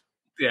 So.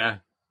 Yeah.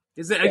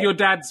 Is it your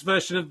dad's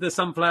version of the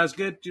sunflowers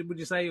good? Would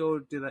you say,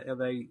 or are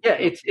they? Yeah,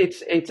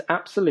 it's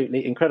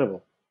absolutely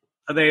incredible.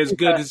 Are they as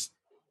good as?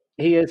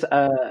 He is.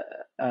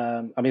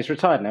 He's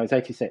retired now. He's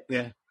 86.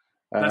 Yeah,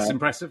 that's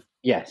impressive.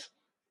 Yes,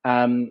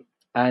 and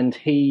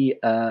he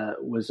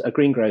was a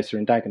greengrocer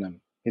in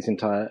Dagenham his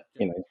entire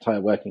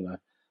working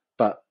life.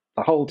 But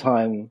the whole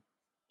time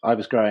I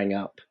was growing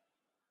up,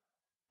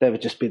 there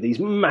would just be these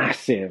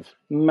massive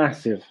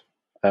Van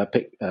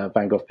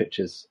Gogh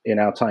pictures in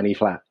our tiny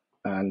flat,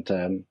 and.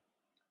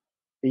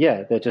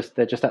 They're just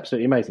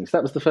absolutely amazing. So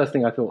that was the first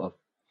thing I thought of.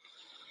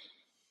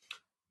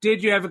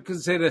 Did you ever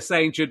consider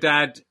saying to your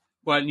dad,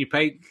 "Why don't you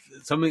paint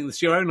something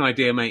that's your own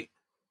idea, mate?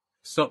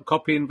 Stop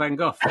copying Van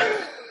Gogh."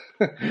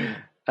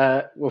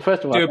 Well,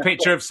 first of all, do a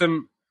picture of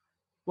some.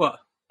 What?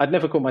 I'd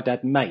never call my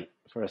dad mate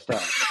for a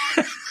start.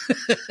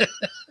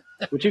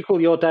 Would you call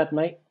your dad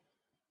mate?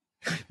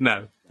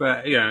 No,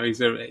 but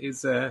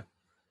it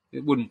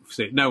wouldn't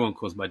suit. No one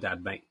calls my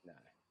dad mate.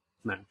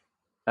 No.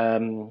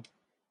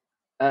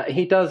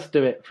 He does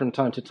do it from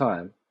time to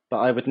time, but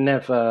I would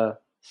never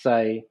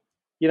say,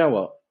 you know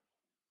what,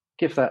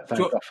 give that Van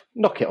Gogh,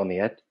 knock it on the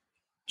head.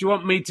 Do you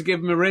want me to give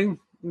him a ring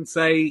and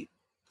say,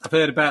 I've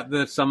heard about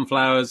the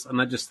sunflowers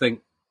and I just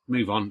think,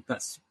 move on.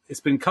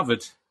 It's been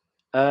covered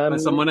by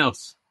someone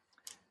else.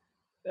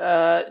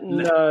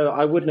 No,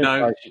 I wouldn't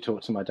advise you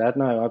talk to my dad.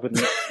 No, I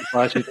wouldn't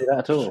advise you to do that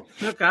at all.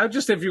 Okay,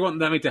 just if you want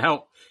me to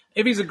help.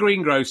 If he's a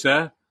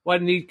greengrocer, why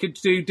didn't he could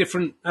do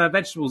different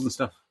vegetables and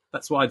stuff?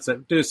 That's why I'd say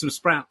do some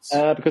sprouts.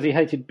 Because he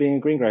hated being a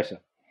greengrocer.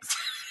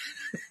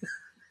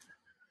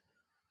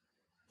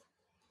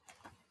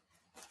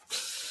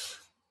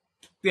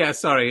 Yeah,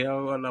 sorry, I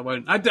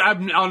won't.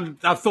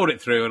 I've thought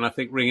it through, and I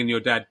think ringing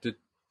your dad to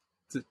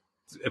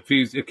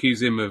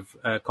accuse him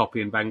of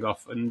copying Van Gogh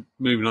and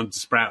moving on to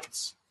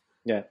sprouts.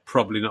 Yeah,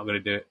 probably not going to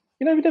do it.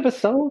 We never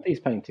sold these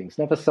paintings.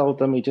 Never sold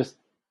them. We just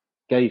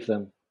gave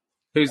them.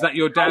 Who's that?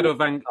 Your dad or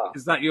Van?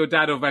 Is that your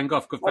dad or Van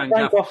Gogh? Van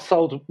Gogh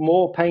sold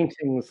more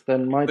paintings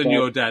than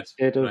your dad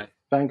did of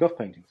Van Gogh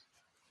paintings.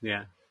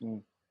 Yeah.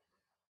 Mm.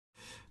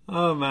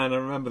 Oh man, I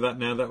remember that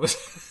now. That was.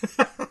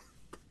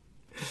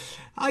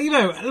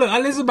 Look, I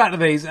listen back to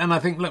these and I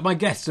think, look, my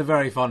guests are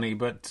very funny,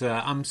 but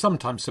I'm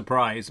sometimes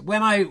surprised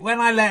when I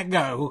let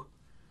go.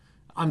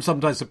 I'm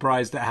sometimes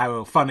surprised at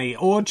how funny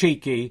or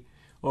cheeky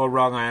or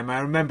wrong I am. I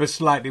remember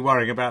slightly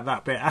worrying about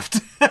that bit after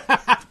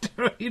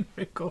he'd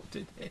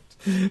recorded it.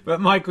 But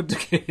Michael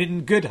took it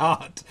in good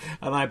heart,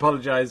 and I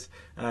apologise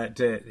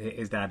to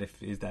his dad if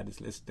his dad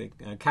is listening.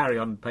 Carry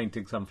on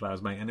painting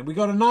sunflowers, mate. And we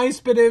got a nice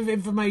bit of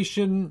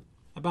information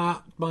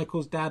about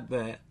Michael's dad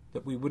there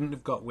that we wouldn't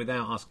have got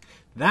without asking.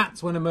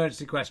 That's when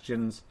emergency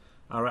questions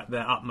are at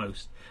their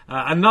utmost.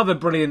 Another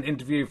brilliant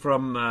interview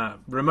from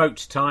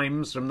remote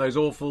times, from those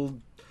awful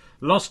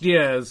lost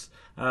years.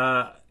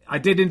 I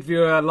did interview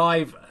her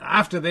live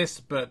after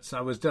this, but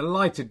I was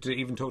delighted to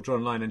even talk to her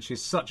online, and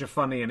she's such a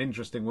funny and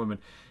interesting woman.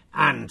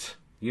 And,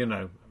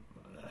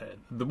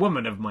 the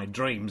woman of my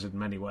dreams in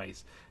many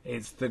ways.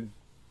 It's the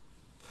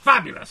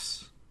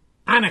fabulous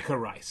Annika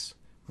Rice.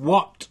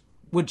 What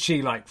would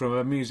she like from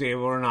a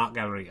museum or an art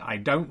gallery? I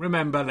don't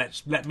remember.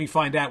 Let me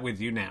find out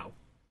with you now.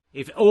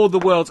 If all the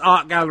world's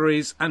art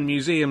galleries and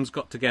museums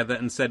got together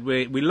and said,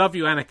 we love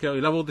you, Annika,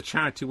 we love all the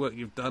charity work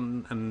you've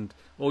done and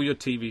all your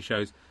TV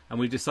shows, and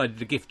we've decided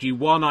to gift you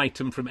one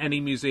item from any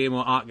museum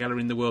or art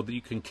gallery in the world that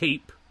you can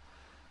keep,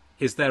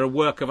 is there a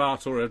work of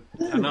art or an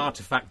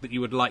artefact that you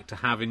would like to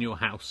have in your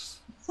house?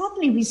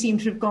 Suddenly we seem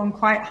to have gone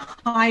quite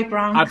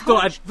highbrow. I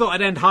thought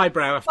I'd end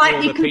highbrow after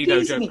all the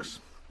pedo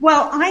jokes.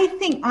 Well, I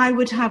think I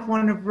would have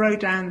one of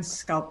Rodin's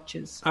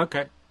sculptures.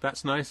 Okay,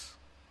 that's nice.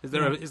 Is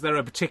there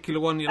a particular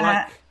one you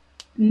like?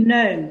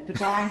 No,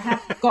 but I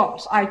have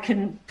got. I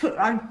can put.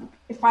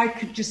 If I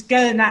could just go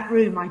in that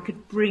room, I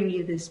could bring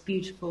you this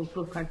beautiful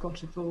book I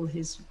got of all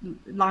his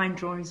line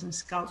drawings and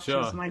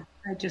sculptures, and I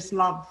just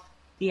love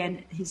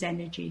his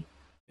energy.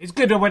 It's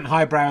good I went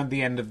highbrow at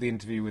the end of the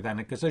interview with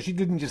Annika, so she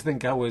didn't just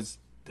think I was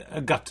a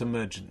gutter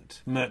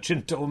merchant.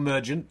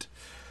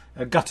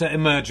 A gutter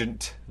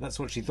emergent. That's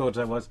what she thought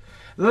I was.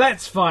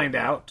 Let's find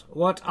out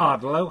what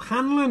Ardal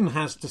O'Hanlon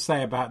has to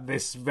say about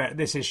this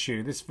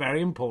issue, this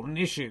very important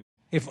issue.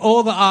 If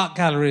all the art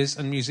galleries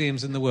and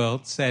museums in the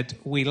world said,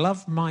 we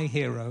love My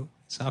Hero,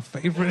 it's our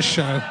favourite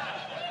show,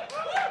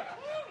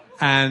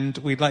 and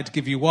we'd like to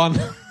give you one,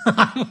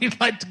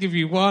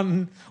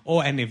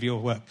 or any of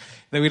your work,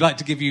 then we'd like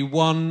to give you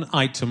one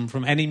item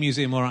from any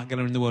museum or art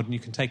gallery in the world and you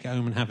can take it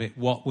home and have it,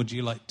 what would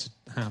you like to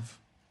have?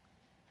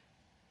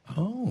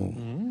 Oh.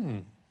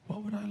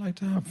 What would I like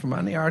to have from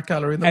any art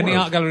gallery in the world? Any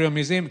art gallery or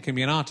museum. It can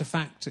be an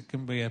artefact, it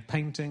can be a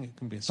painting, it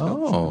can be a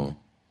sculpture.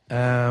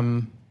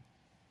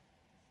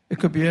 It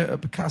could be a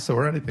Picasso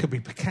or anything. It could be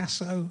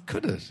Picasso.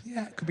 Could it?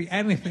 Yeah, it could be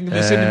anything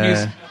that's in a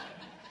museum.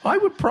 I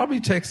would probably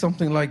take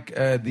something like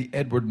the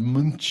Edward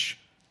Munch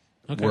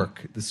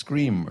work, The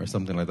Scream, or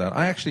something like that.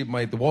 I actually,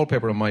 the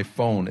wallpaper on my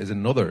phone is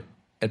another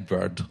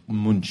Edward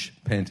Munch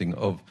painting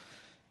of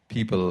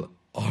people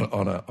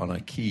on a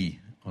quay,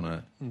 in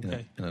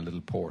a little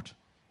port.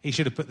 He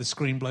should have put the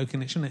Scream bloke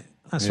in it, shouldn't it?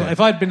 That's what.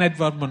 If I'd been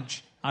Edward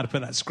Munch, I'd have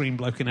put that Scream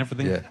bloke in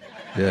everything.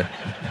 Yeah.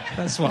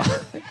 That's what.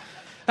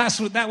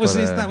 That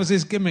was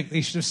his gimmick.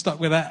 He should have stuck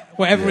with that.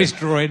 Whatever he's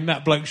drawing,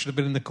 that bloke should have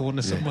been in the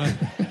corner somewhere.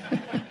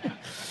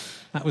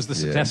 That was the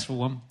successful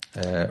one.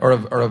 Or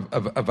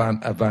a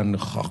Van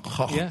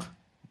Gogh. Yeah.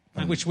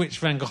 Which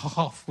Van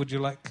Gogh would you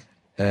like?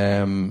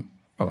 Well,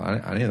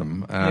 any of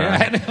them.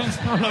 Any of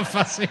them. I'm not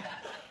fussy.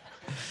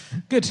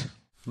 Good.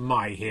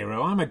 My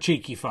Hero. I'm a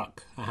cheeky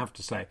fuck, I have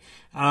to say.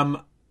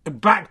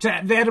 Back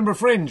to the Edinburgh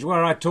Fringe,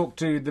 where I talked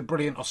to the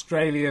brilliant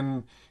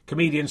Australian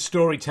comedian,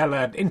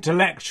 storyteller,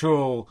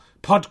 intellectual,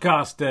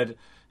 podcaster,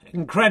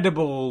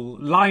 incredible,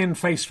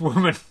 lion-faced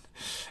woman.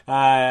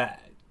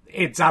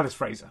 It's Alice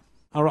Fraser.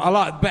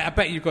 I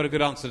bet you've got a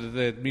good answer to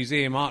the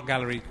museum art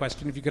gallery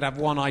question. If you could have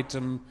one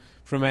item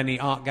from any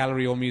art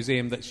gallery or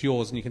museum that's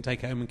yours and you can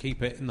take it home and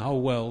keep it in the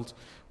whole world,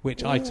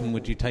 which item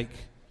would you take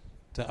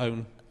to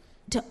own?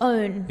 To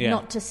own,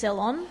 not to sell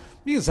on?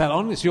 You can sell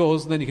on, it's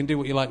yours, and then you can do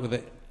what you like with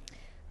it.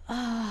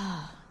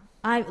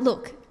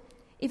 Look,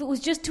 if it was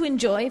just to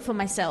enjoy for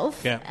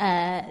myself,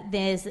 there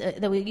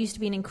used to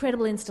be an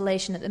incredible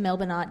installation at the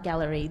Melbourne Art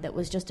Gallery that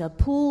was just a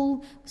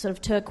pool, sort of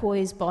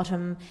turquoise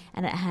bottom,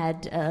 and it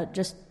had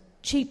just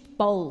cheap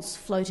bowls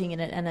floating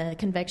in it and a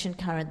convection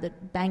current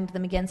that banged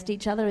them against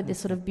each other with this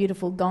sort of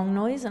beautiful gong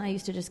noise, and I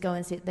used to just go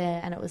and sit there,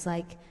 and it was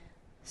like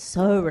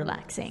so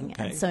relaxing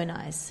and so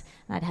nice.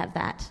 And I'd have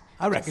that.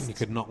 I reckon you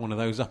could knock one of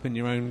those up in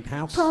your own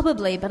house.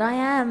 Probably, but I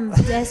am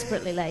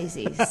desperately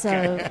lazy.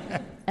 So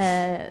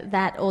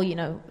that,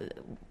 or,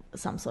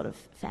 some sort of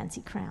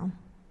fancy crown.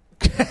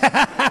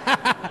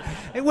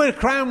 A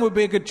crown would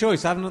be a good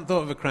choice. I haven't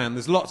thought of a crown.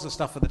 There's lots of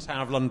stuff at the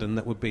Tower of London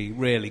that would be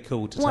really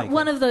cool to take.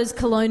 One of those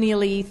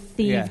colonially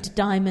thieved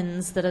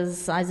diamonds that are the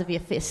size of your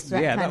fist, that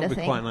kind of thing. Yeah, that would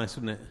be quite nice,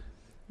 wouldn't it?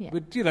 Yeah.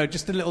 With,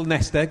 just a little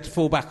nest egg to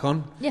fall back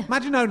on. Yeah.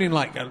 Imagine owning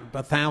like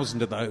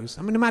 1,000 of those.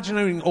 I mean, imagine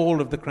owning all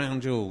of the crown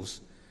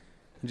jewels.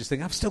 And just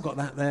think, I've still got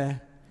that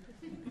there.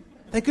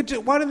 They could.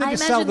 Why don't they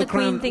just sell the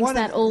crown? Queen thinks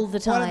that all the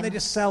time. Why don't they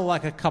just sell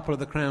like a couple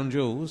of the crown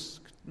jewels,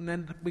 and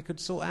then we could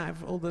sort out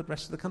all the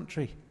rest of the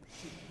country?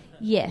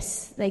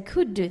 Yes, they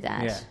could do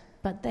that,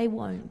 but they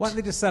won't. Why don't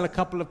they just sell a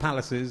couple of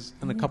palaces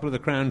and a couple of the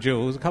crown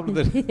jewels, a couple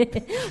of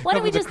the? Why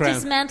don't we just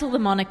dismantle the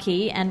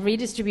monarchy and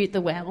redistribute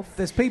the wealth?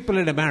 There's people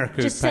in America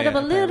just set up a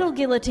little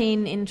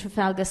guillotine in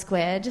Trafalgar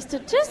Square, just a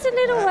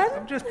little one.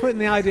 I'm just putting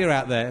the idea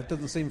out there. It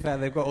doesn't seem fair.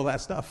 They've got all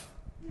that stuff.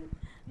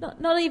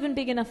 Not even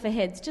big enough for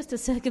heads, just a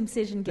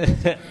circumcision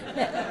guillotine.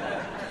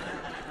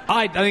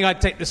 I think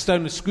I'd take the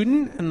stone of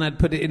Scudden and I'd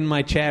put it in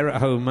my chair at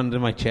home, under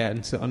my chair,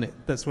 and sit on it.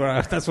 That's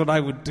what I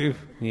would do.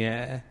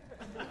 Yeah.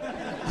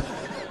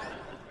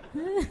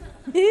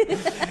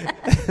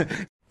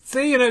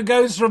 See, it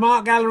goes from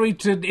art gallery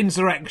to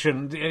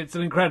insurrection. It's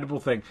an incredible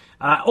thing.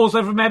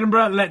 Also from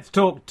Edinburgh, let's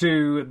talk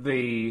to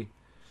the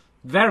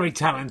very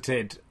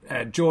talented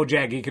George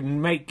Egg. He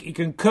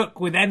can cook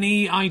with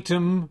any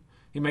item.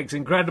 He makes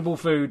incredible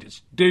food.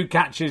 Do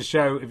catch his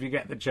show if you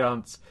get the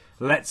chance.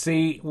 Let's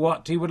see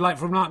what he would like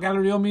from an art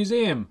gallery or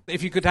museum.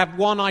 If you could have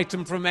one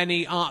item from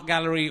any art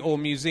gallery or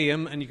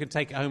museum and you could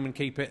take it home and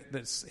keep it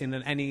that's in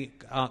any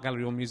art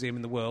gallery or museum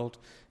in the world,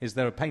 is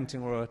there a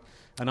painting or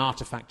an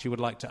artefact you would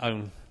like to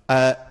own?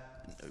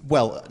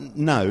 Well,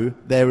 no.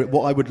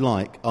 What I would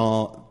like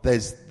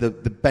there's the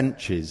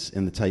benches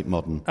in the Tate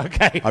Modern.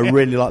 Okay. I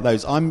really like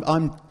those.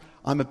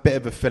 I'm a bit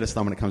of a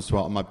philistine when it comes to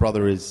art. My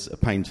brother is a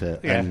painter,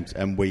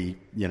 and we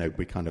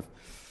kind of,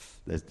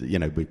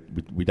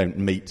 we don't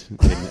meet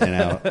in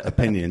our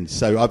opinions.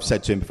 So I've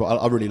said to him before,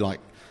 I really like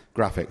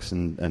graphics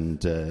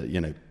and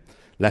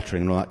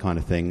lettering and all that kind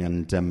of thing.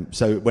 And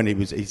so when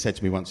he said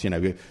to me once,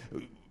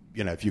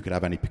 if you could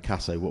have any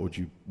Picasso, what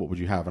would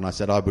you have? And I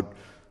said I would.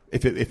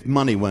 If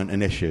money weren't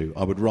an issue,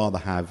 I would rather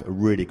have a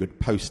really good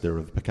poster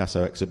of the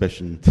Picasso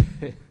exhibition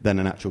than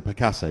an actual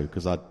Picasso,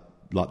 because I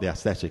like the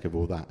aesthetic of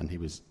all that. And he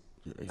was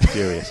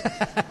furious.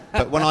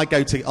 But when I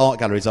go to art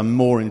galleries, I'm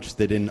more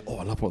interested in,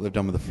 I love what they've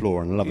done with the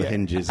floor, and I love the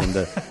hinges and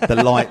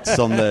the lights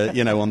on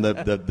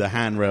the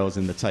handrails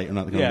in the Tate and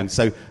that kind of thing.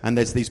 So, and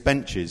there's these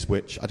benches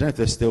which I don't know if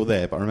they're still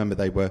there, but I remember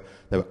they were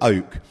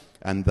oak,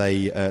 and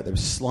they were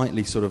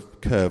slightly sort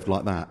of curved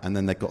like that, and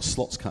then they've got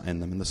slots cut in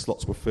them, and the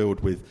slots were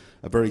filled with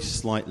a very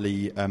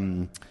slightly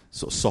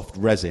sort of soft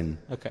resin,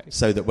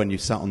 so that when you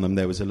sat on them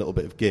there was a little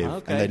bit of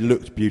give, and they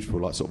looked beautiful,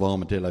 like sort of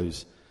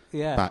armadillos.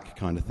 Back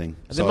kind of thing.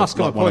 And there must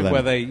come a point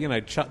where they,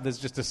 there's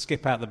just a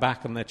skip out the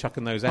back and they're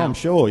chucking those out. I'm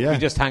sure, yeah. You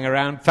just hang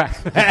around back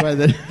there.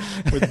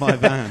 With my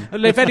van.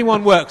 If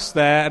anyone works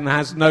there and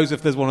knows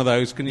if there's one of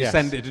those, can you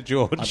send it to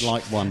George? I'd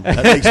like one,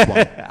 at least one.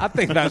 I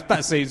think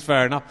that seems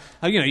fair enough.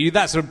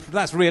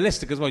 That's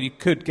realistic as well. You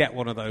could get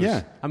one of those.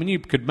 Yeah. I mean, you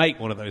could make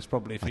one of those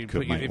probably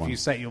if you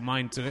set your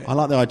mind to it. I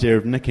like the idea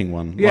of nicking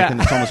one, like in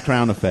the Thomas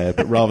Crown affair,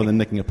 but rather than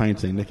nicking a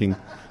painting, nicking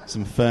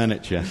some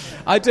furniture.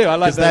 I do. I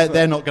like those.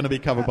 They're not going to be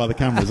covered by the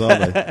cameras, are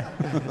they?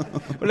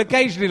 Well,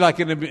 occasionally, like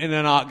in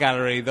an art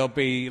gallery, there'll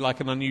be like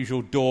an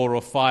unusual door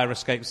or fire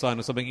escape sign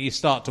or something. You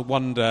start to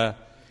wonder.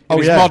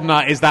 Modern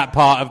art, is that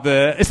part of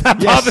the? Is that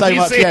part of the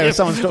museum? Much, if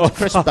someone's got a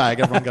crisp bag,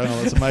 everyone going,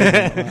 "Oh, that's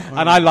amazing!"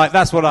 And I like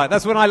that's when I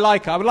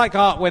like. I like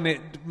art when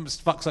it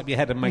fucks up your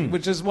head and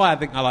which is why I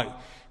think I like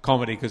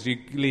comedy, because you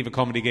leave a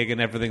comedy gig and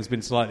everything's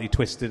been slightly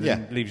twisted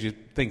and leaves you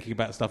thinking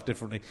about stuff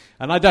differently.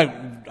 And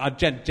I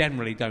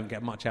generally don't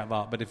get much out of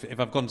art, but if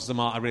I've gone to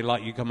some art I really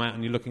like, you come out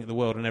and you're looking at the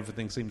world and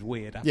everything seems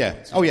weird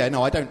afterwards.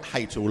 No, I don't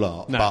hate all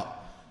art, but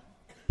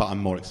I'm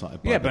more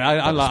excited by but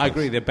I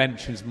agree, the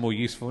bench is more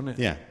useful, isn't it?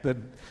 Yeah.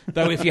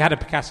 Though if you had a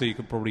Picasso, you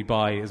could probably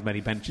buy as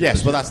many benches.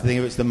 Yes, well, that's the thing.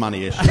 If it's the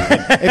money issue,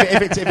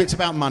 if it's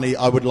about money,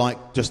 I would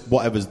like just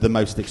whatever's the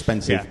most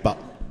expensive, but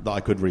that I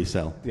could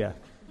resell. Yeah.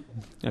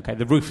 Okay,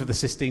 the roof of the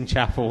Sistine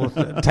Chapel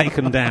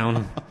taken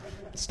down,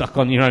 stuck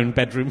on your own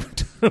bedroom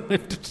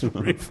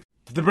roof.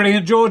 The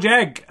brilliant George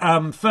Egg.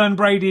 Fern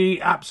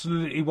Brady,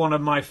 absolutely one of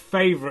my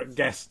favourite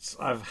guests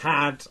I've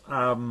had.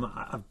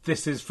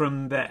 This is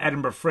from the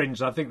Edinburgh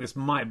Fringe. I think this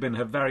might have been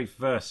her very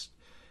first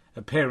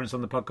appearance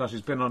on the podcast.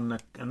 She's been on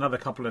another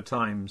couple of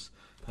times.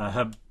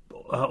 Her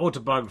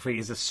autobiography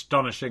is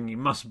astonishing. You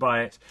must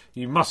buy it.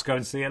 You must go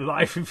and see it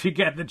live if you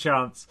get the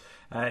chance.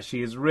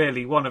 She is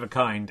really one of a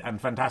kind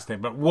and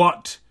fantastic. But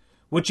what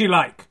would she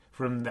like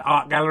from the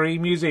Art Gallery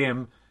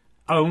Museum?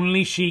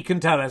 Only she can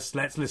tell us.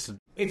 Let's listen.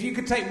 If you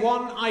could take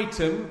one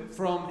item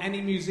from any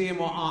museum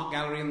or art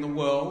gallery in the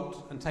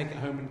world and take it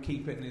home and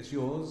keep it and it's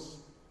yours,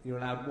 you're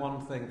allowed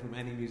one thing from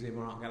any museum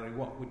or art gallery,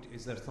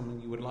 is there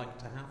something you would like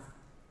to have?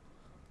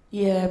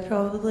 Yeah,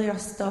 probably a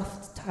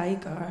stuffed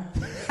tiger.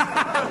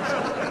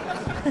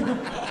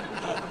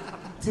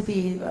 To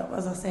be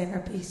as a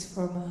centrepiece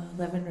for my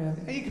living room.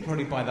 You could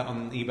probably buy that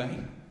on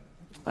eBay.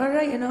 All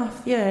right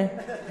enough, yeah.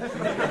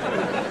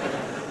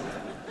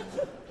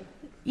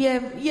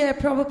 Yeah,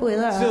 probably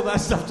that. Still that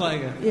stuffed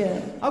tiger?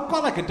 Yeah. I'd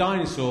quite like a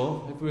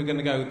dinosaur, if we were going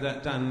to go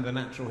down the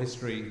natural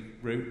history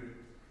route.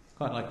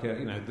 Quite like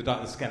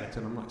the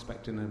skeleton. I'm not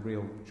expecting a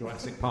real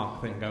Jurassic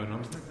Park thing going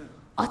on.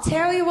 I'll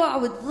tell you what I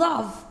would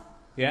love.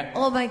 Yeah.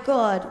 Oh my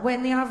God,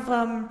 when they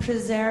have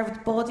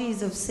preserved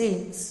bodies of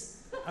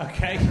saints.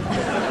 Okay.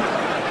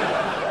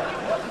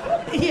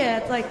 Yeah,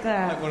 it's like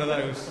that. Like one of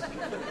those.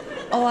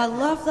 Oh, I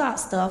love that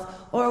stuff.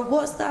 Or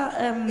what's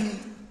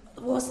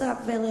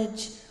that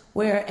village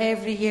where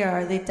every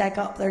year they dig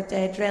up their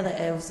dead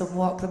relatives and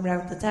walk them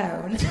around the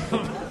town?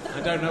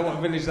 I don't know what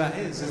village that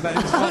is. Is that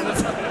in Scotland?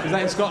 Is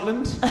that in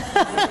Scotland?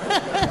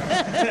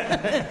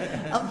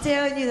 I'm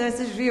telling you, this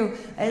is real.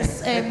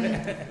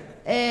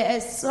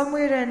 It's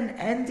somewhere in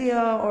India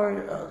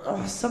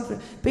or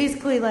something.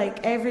 Basically,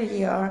 like every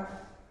year,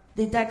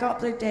 they dig up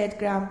their dead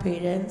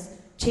grandparents,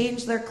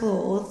 change their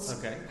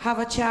clothes, have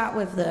a chat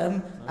with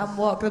them, and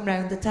walk them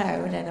around the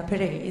town in a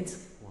parade.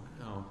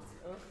 Wow.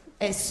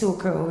 It's so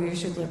cool, you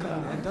should look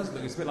at it. It does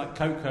look, it's a bit like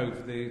Coco,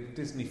 the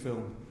Disney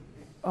film.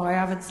 Oh, I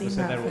haven't seen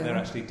that film. They're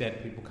actually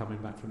dead people coming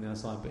back from the other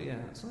side, but yeah,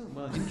 it's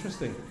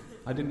interesting.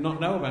 I did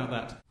not know about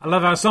that. I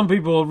love how some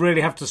people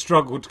really have to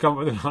struggle to come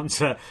up with an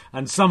answer,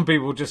 and some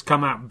people just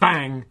come out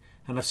bang,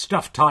 and a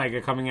stuffed tiger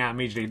coming out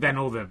immediately, then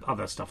all the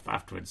other stuff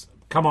afterwards.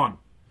 Come on.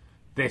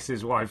 This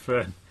is why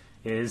Fern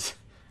is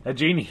a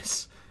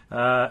genius.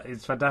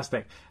 It's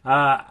fantastic.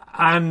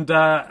 And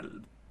the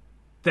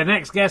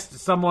next guest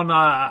is someone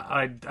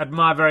I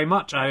admire very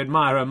much. I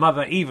admire her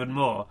mother even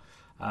more.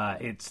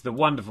 It's the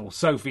wonderful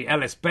Sophie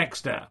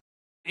Ellis-Bextor.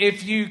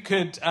 If you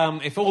could,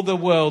 if all the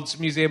world's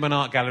museum and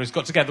art galleries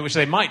got together, which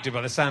they might do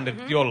by the sound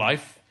of your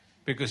life,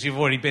 because you've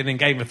already been in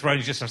Game of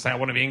Thrones, just to say I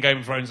want to be in Game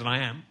of Thrones, and I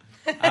am,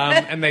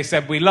 and they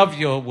said, we love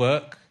your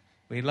work,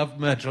 we love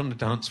Murder on the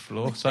Dance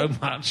Floor so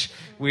much,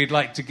 we'd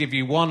like to give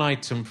you one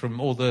item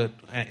from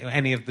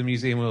any of the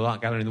museum or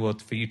art gallery in the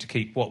world for you to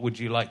keep. What would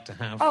you like to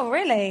have? Oh,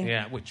 really?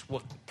 Yeah,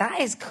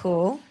 That is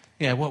cool.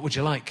 Yeah, what would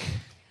you like?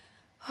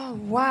 Oh,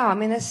 wow. I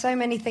mean, there's so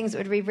many things that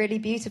would be really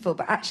beautiful,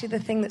 but actually the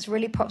thing that's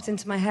really popped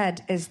into my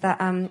head is that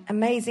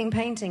amazing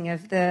painting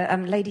of the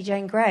Lady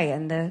Jane Grey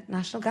in the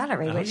National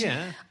Gallery, which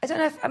I don't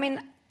know if,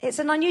 It's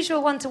an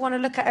unusual one to want to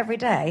look at every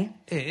day.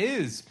 It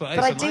is, but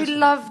I do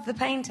love the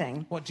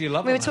painting. What do you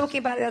love? We were talking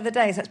about it the other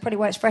day, so that's probably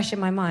why it's fresh in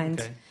my mind.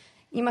 Okay.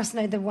 You must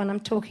know the one I'm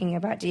talking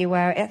about, do you?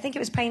 Where I think it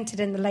was painted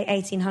in the late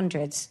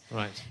 1800s.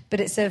 Right. But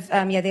it's of the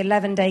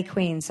 11-day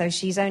queen. So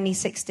she's only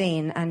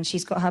 16 and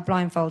she's got her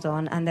blindfold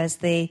on, and there's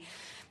the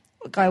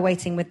guy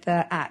waiting with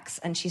the axe,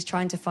 and she's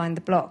trying to find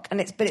the block. And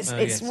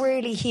it's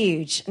really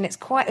huge, and it's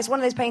one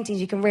of those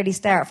paintings you can really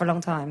stare at for a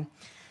long time.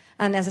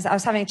 And as I said, I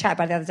was having a chat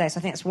about it the other day, so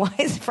I think that's why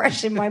it's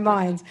fresh in my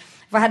mind.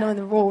 If I had it on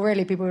the wall,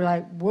 really, people were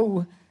like,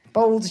 "Whoa,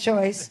 bold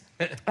choice."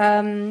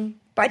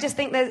 But I just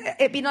think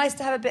it'd be nice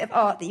to have a bit of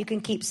art that you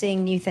can keep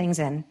seeing new things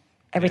in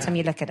every time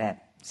you look at it.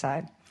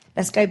 So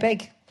let's go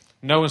big.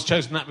 No one's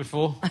chosen that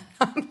before.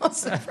 I'm not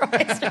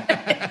surprised.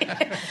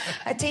 Really.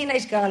 A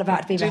teenage girl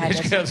about to be beheaded.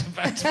 Teenage girl's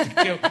about to be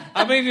killed.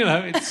 I mean,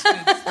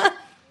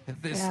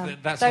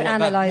 that's Don't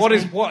analyse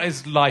me. What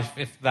is life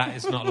if that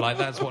is not life?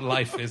 That's what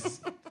life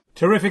is.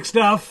 Terrific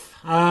stuff.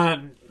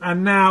 And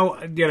now,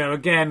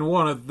 again,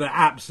 one of the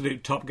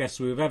absolute top guests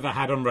we've ever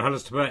had on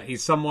RHLSTP.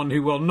 He's someone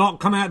who will not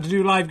come out to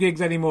do live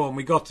gigs anymore. And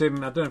we got him,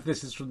 I don't know if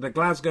this is from the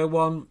Glasgow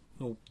one,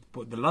 or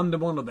the London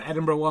one, or the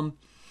Edinburgh one.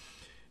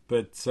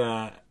 But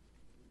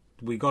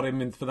we got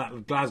him in for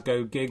that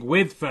Glasgow gig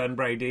with Fern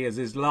Brady as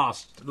his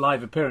last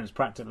live appearance,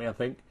 practically, I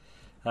think.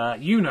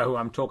 You know who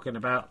I'm talking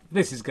about.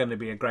 This is going to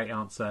be a great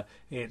answer.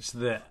 It's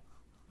the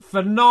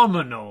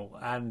phenomenal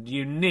and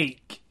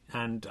unique,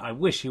 and I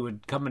wish he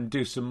would come and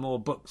do some more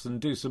books and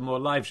do some more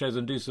live shows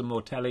and do some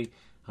more telly.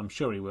 I'm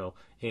sure he will.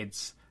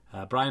 It's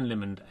Brian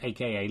Limond,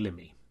 a.k.a.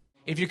 Limmy.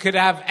 If you could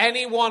have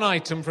any one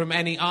item from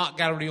any art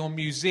gallery or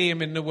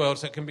museum in the world,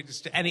 so it can be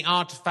just any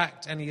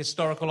artefact, any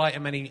historical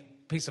item, any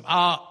piece of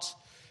art,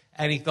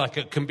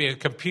 it can be a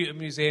computer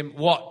museum,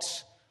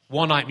 what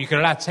one item you could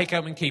allow to take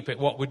home and keep it,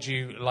 what would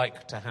you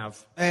like to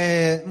have?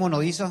 Mona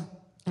Lisa.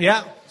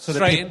 Yeah, so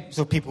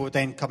so people would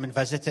then come and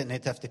visit it and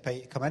they'd have to pay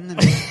to come in.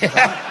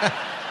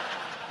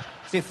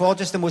 Straightforward,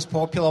 just the most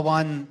popular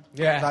one.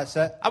 Yeah. That's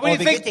it. I mean, or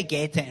they get to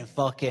get it and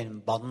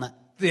fucking burn it.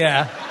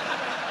 Yeah.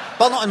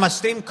 Burn it on my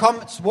stream.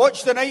 Come,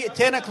 watch tonight at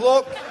 10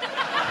 o'clock.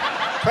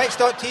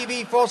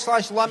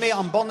 Twitch.tv/Limmy.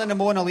 I'm burning the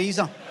Mona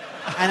Lisa.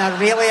 And I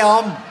really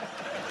am.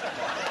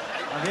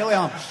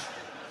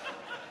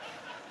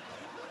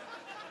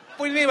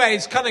 Well, anyway,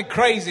 it's kind of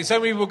crazy. So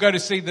many people go to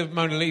see the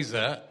Mona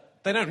Lisa.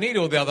 They don't need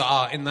all the other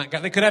art in that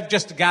gallery. They could have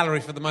just a gallery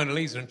for the Mona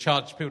Lisa and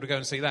charge people to go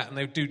and see that, and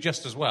they would do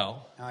just as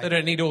well. Aye. They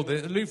don't need all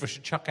the Louvre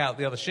should chuck out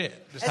the other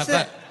shit. Just have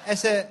that.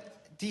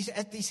 Do you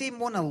say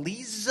Mona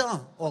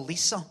Lisa or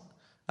Lisa?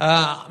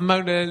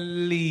 Mona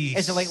Lisa.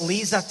 Is it like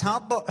Lisa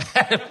Tarbot?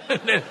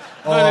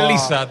 Mona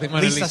Lisa, I think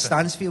Mona Lisa. Lisa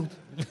Stansfield.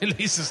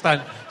 It's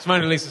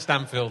Mona Lisa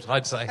Stanfield,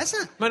 I'd say. Is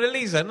it? Mona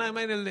Lisa. No,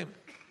 Mona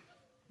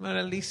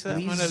Lisa.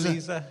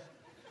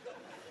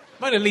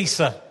 Mona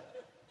Lisa.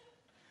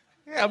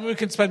 Yeah, I mean, we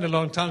could spend a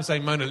long time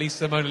saying Mona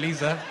Lisa.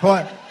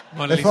 What?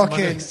 Mona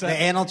Lisa. The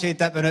energy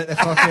dipping out the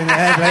fucking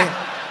head, right?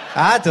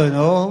 I don't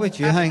know. What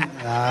do you think?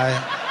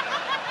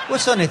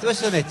 What's on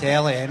the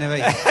telly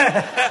anyway?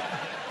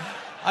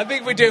 I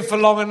think if we do it for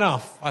long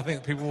enough, I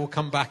think people will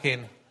come back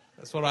in.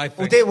 That's what I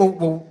think.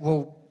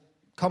 We'll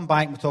come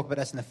back and we'll talk about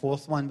this in the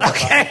fourth one.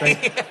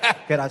 Okay.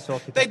 Get that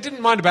sorted. They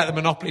didn't mind about the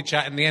Monopoly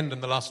chat in the end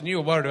and the last one. You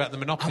were worried about the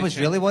Monopoly chat. I was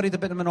really worried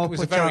about the Monopoly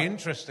chat. It was very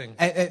interesting.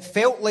 It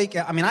felt like...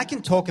 I mean, I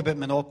can talk about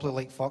Monopoly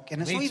like fuck,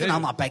 and it's not even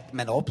I'm a big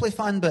Monopoly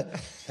fan, but...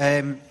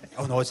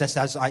 oh no, is this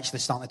actually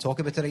starting to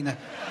talk about it right now?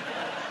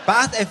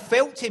 But it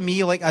felt to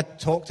me like I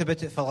talked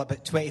about it for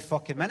about 20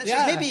 fucking minutes.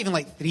 Yeah. Maybe even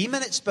like 3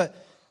 minutes, but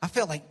I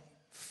felt like,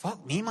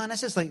 fuck me, man,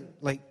 this is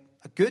like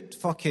a good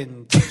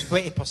fucking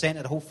 20%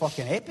 of the whole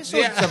fucking episode.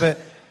 Yeah. It's about...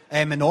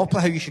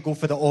 Monopoly, how you should go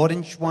for the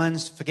orange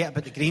ones, forget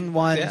about the green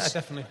ones. Yeah,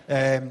 definitely.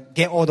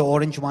 Get all the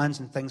orange ones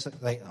and things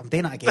like I'm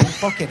doing it again.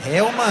 Fucking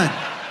hell, man.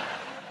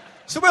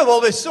 So where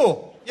were we?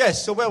 So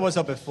where was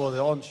I before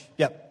the orange?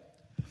 Yep.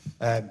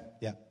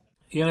 Yeah.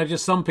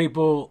 Just some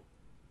people,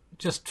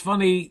 just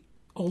funny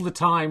all the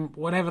time,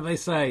 whatever they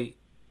say.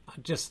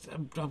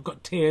 I've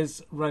got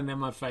tears running down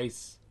my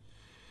face.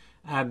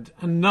 And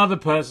another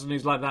person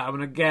who's like that, I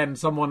mean, again,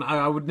 someone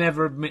I would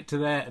never admit to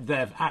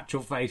their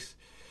actual face,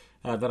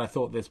 that I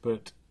thought this,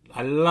 but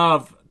I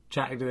love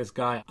chatting to this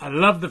guy. I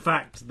love the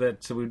fact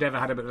that we've never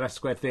had him at the Leicester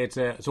Square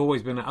Theatre. It's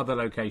always been at other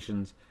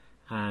locations.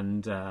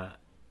 And, I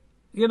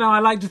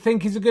like to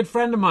think he's a good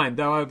friend of mine,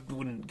 though I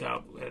wouldn't go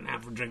out and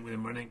have a drink with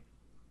him or anything.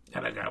 I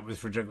don't go out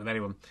for a drink with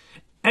anyone.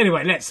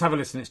 Anyway, let's have a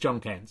listen. It's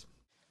John Keynes.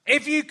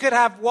 If you could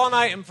have one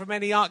item from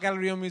any art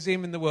gallery or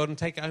museum in the world and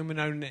take it home and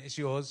own it, it's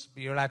yours,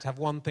 but you're allowed to have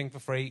one thing for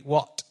free,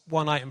 what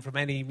one item from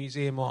any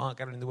museum or art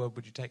gallery in the world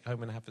would you take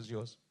home and have as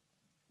yours?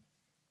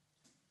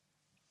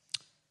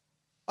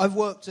 I've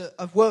worked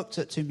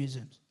at 2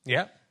 museums.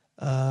 Yeah.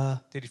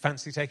 Did you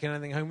fancy taking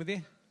anything home with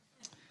you?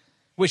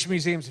 Which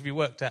museums have you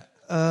worked at?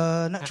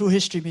 Natural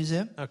History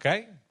Museum.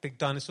 Okay. Big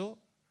dinosaur.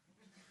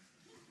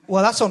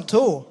 Well, that's on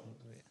tour.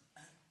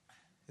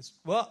 It's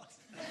what?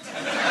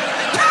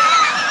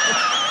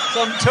 It's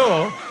on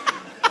tour.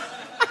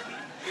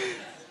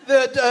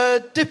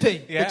 The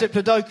Dippy, yeah. the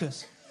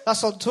Diplodocus.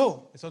 That's on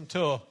tour. It's on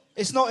tour.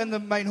 It's not in the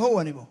main hall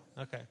anymore.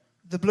 Okay.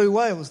 The Blue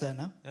Whale's there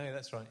now. Oh, yeah,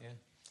 that's right, yeah.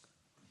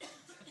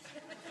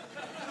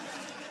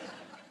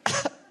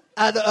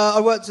 And I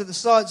worked at the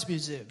Science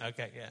Museum.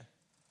 Okay, yeah.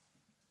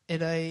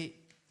 In a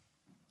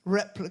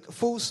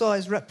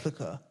full-size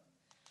replica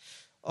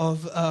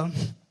of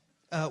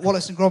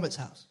Wallace and Gromit's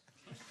house.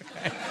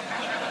 Okay.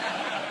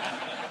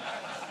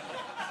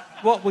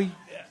 What were you?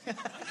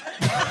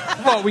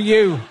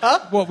 Huh?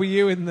 What were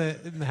you in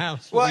the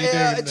house? What were you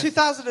doing in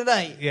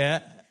 2008. Yeah.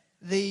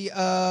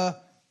 The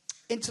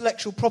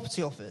Intellectual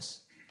Property Office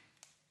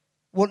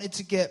wanted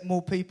to get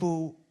more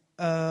people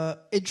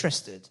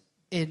interested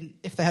in,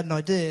 if they had an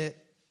idea,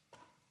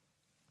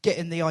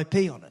 getting the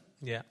IP on it.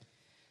 Yeah.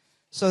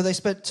 So they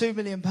spent £2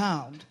 million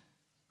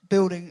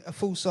building a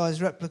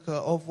full-size replica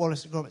of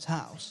Wallace and Gromit's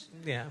house.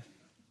 Yeah.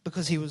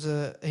 Because he was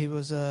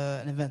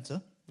an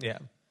inventor. Yeah.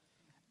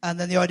 And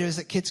then the idea is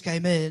that kids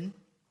came in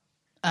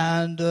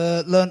and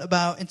learnt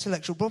about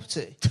intellectual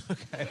property.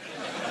 Okay.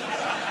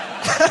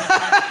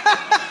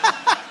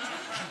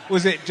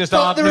 Was it just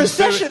But the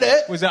recession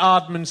Was it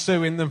Aardman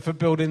suing them for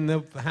building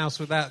the house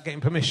without getting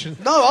permission?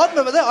 No, I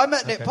remember that. I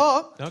met Nick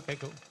Park. Okay,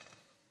 cool.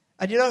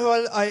 And you know who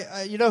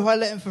I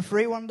let in for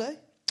free one day?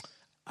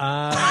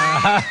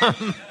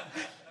 Adam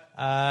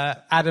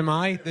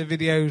I, the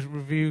video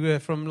reviewer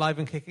from Live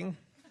and Kicking.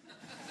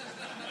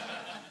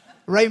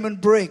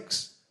 Raymond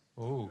Briggs.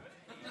 Ooh.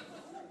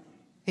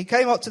 He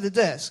came up to the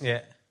desk.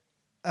 Yeah.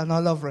 And I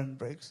love Raymond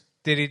Briggs.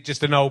 Did he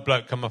just an old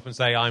bloke come up and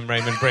say, "I'm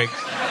Raymond Briggs"?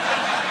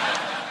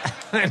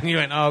 And you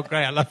went, "Oh,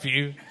 great, I love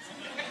you."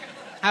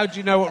 How do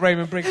you know what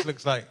Raymond Briggs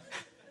looks like?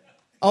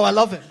 Oh, I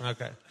love him.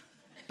 Okay.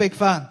 Big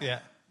fan. Yeah.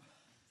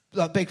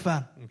 Like, big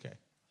fan. Okay.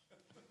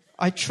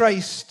 I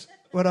traced,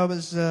 when I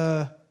was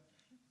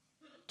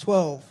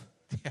 12,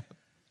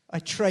 I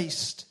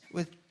traced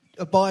with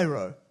a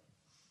biro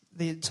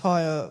the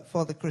entire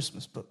Father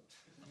Christmas book.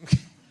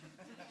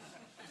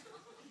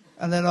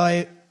 And then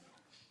I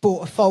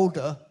bought a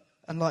folder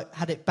and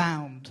had it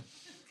bound.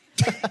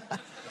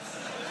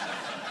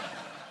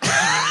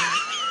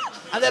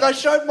 And then I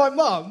showed my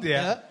mum,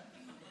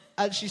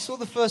 and she saw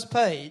the first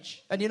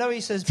page, and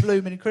he says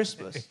 "Blooming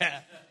Christmas."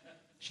 Yeah.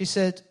 She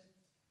said,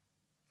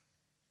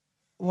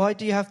 "Why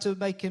do you have to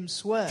make him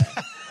swear?"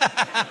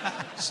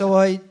 So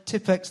I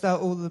Tipp-X'd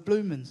out all the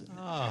bloomings.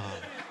 Oh.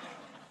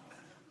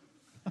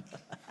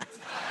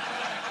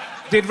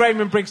 Did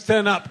Raymond Briggs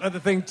turn up at the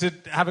thing to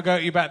have a go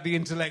at you about the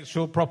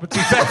intellectual property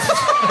theft?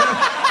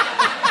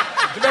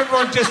 If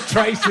everyone just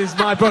traces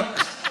my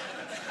books.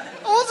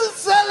 I wasn't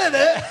selling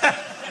it.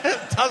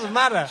 Doesn't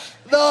matter.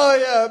 No,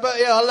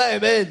 I let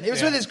him in. He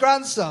was with his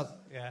grandson.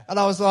 Yeah. And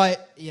I was like,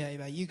 "Yeah,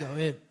 mate, you go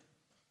in.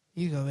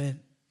 You go in."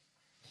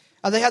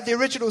 And they had the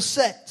original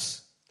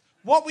sets.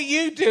 What were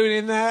you doing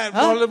in there?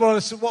 Huh? What were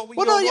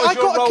I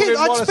got a kid.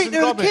 I'd speak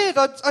to the kid.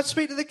 I'd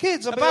speak to the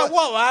kids. About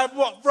what?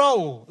 What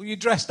role? Were you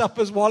dressed up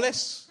as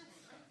Wallace?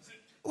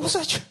 Was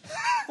that?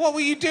 What were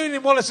you doing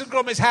in Wallace and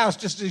Gromit's house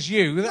just as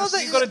you?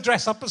 You've got to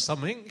dress up as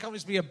something. You can't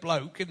just be a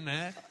bloke in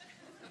there.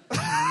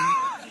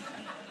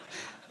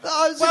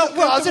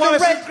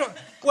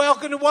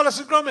 Welcome to Wallace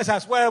and Gromit's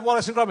house. Where are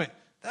Wallace and Gromit?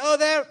 Oh,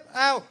 they're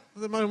out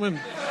at the moment.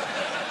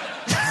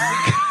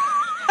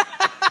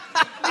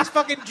 He's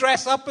fucking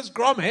dress up as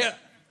Gromit.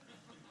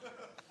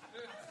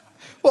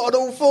 What, on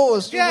all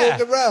fours? Yeah.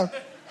 Walking around?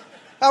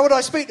 How would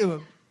I speak to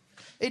him?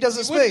 He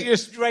doesn't speak. Wouldn't you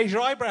just raise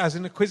your eyebrows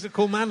in a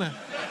quizzical manner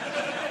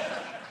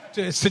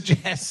to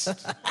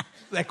suggest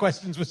their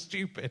questions were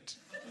stupid?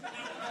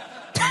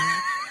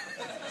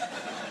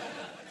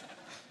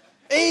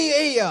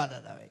 I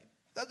don't know.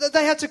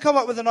 They had to come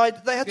up with an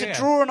idea. They had to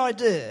draw an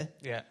idea.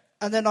 Yeah.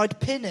 And then I'd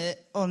pin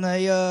it on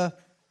a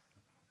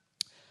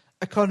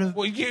kind of...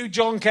 Well, you,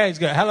 John Keynes,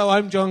 go, "Hello,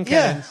 I'm John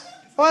Keynes."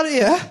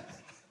 Yeah.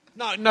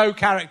 No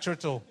character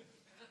at all.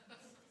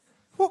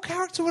 What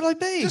character would I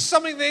be? Just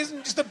something that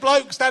isn't just a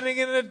bloke standing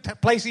in a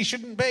place he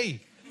shouldn't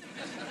be.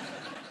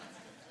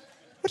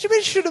 What do you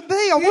mean shouldn't be?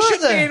 I You work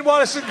should there. be in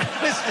Wallace and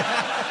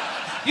Gromit.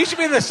 You should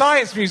be in the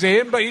Science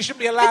Museum, but you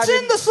shouldn't be allowed. It's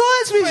in the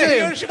Science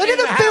Museum. You should They be in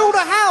didn't the build a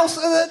house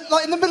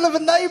in the middle of a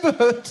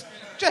neighbourhood.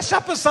 Dress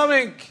up as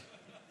something.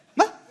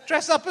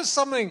 Dress up as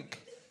something.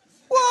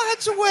 Well, I had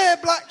to wear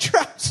black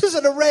trousers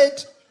and a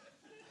red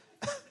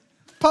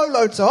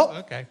polo top.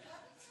 Okay.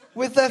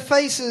 With their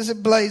faces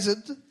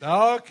emblazoned.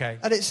 Oh, okay.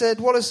 And it said,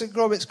 "Wallace and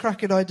Gromit's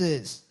cracking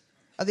ideas."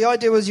 And the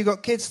idea was you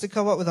got kids to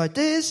come up with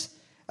ideas,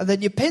 and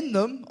then you pin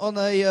them on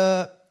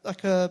a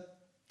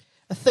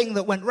thing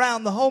that went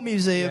round the whole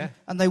museum,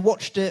 and they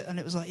watched it, and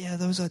it was like, yeah,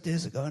 those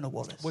ideas are going to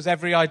Wallace. Was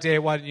every idea,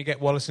 why don't you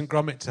get Wallace and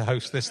Gromit to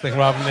host this thing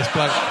rather than this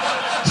bloke?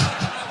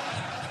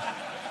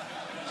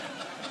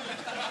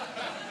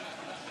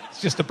 It's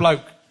just a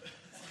bloke.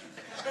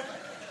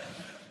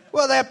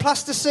 Well, they had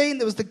plasticine,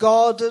 there was the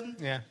garden,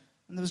 Yeah.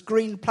 and there was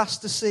green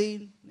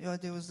plasticine. The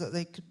idea was that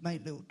they could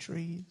make little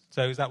trees.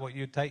 So is that what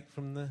you'd take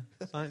from the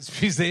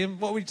Science Museum?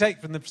 What would you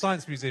take from the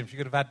Science Museum if you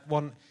could have had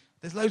one?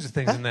 There's loads of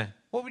things in there.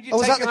 What would you take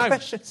was that the home?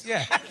 question?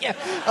 Yeah. Yeah.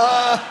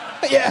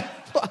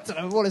 I don't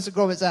know, Wallace and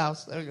Gromit's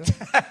house. There we go.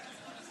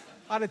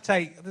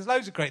 There's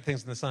loads of great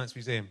things in the Science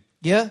Museum.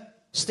 Yeah?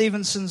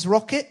 Stephenson's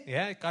rocket.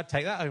 Yeah, I'd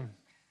take that home.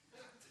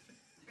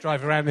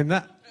 Drive around in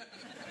that.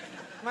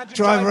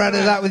 Drive around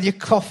in that with your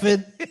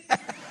coffin.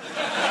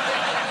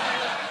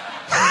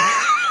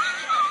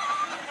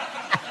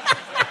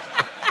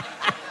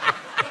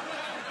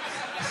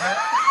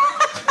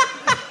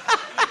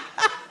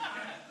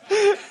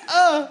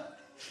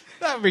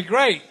 That would be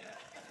great.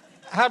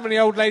 How many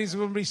old ladies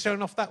would be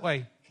showing off that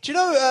way? Do you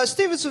know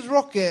Stephenson's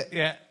rocket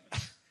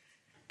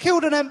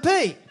killed an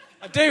MP?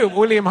 I do,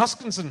 William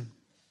Huskinson.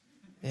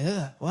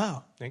 Yeah,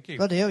 wow. Thank you.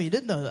 Bloody hell, you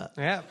did know that.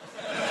 Yeah.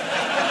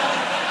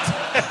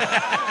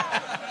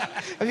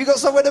 Have you got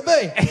somewhere to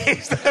be?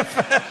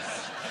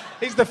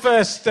 He's the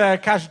first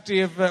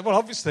casualty of... well,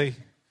 obviously.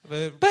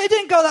 But he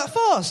didn't go that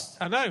fast.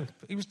 I know.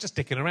 He was just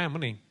dicking around,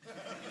 wasn't he?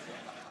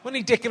 Wasn't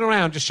he dicking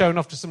around, just showing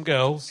off to some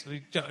girls?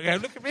 Look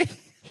at me.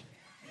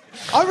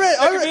 Look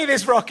at me,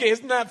 this rocket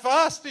isn't that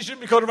fast. It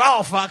shouldn't be called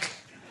oh, fuck.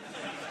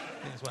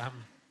 That's what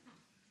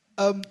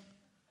happened.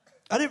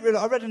 I didn't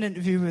realise... I read an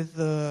interview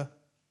with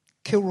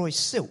Kilroy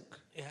Silk.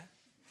 Yeah.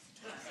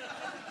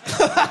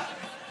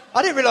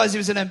 I didn't realise he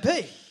was an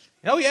MP.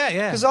 Oh, yeah.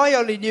 Because I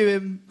only knew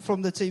him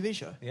from the TV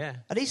show. Yeah.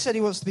 And he said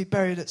he wants to be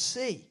buried at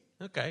sea.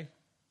 Okay.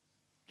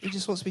 He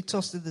just wants to be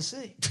tossed in the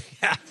sea.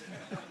 Yeah.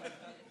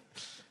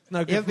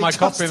 No good for my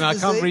coffin. I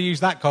can't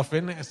reuse that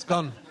coffin. It's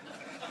gone.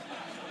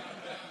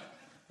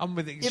 I'm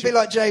with it. You'd be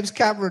like James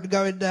Cameron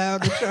going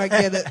down and try and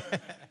get it.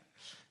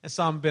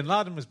 Osama bin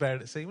Laden was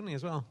buried at sea, wasn't he,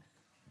 as well?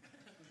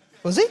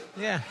 Was he?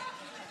 Yeah.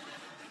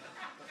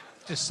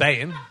 Just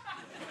saying.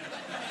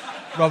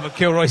 Robert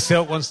Kilroy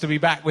Silk wants to be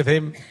back with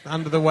him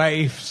under the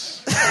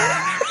waves.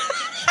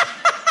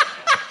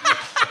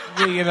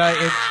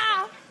 Reunited.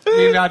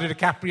 Leonardo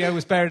DiCaprio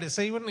was buried at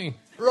sea, wasn't he?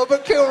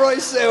 Robert Kilroy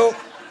Silk.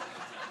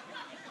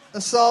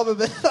 Osama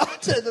bin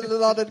Laden and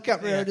Leonardo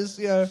DiCaprio just,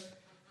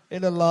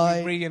 in a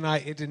line.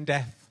 Reunited in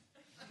death.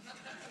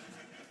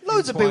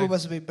 Loads of people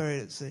must have been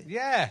buried at sea.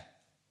 Yeah.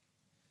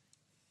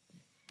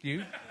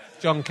 You.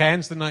 John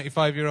Cairns, the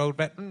 95-year-old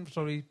veteran,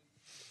 probably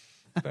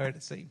buried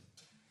at sea.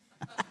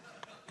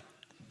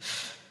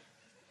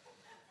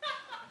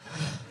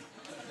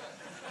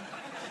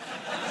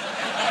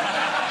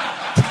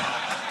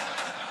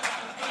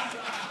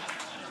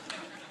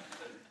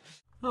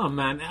 Oh,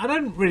 man, I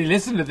don't really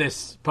listen to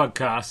this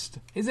podcast.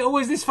 Is it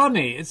always this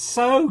funny? It's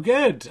so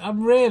good.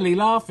 I'm really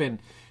laughing.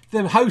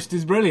 The host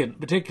is brilliant,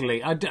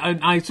 particularly.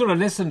 I sort of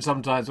listen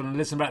sometimes when I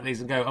listen back to these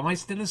and go, am I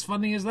still as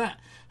funny as that?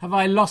 Have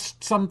I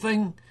lost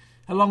something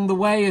along the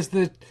way? Has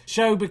the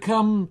show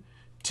become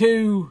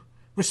too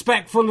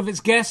respectful of its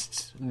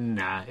guests?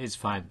 Nah, it's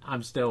fine.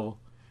 I'm still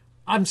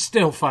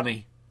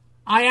funny.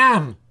 I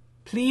am.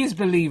 Please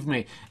believe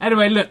me.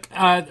 Anyway, look,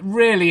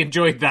 really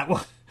enjoyed that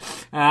one.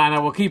 And I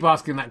will keep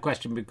asking that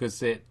question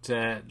because it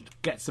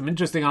gets some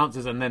interesting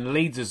answers and then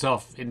leads us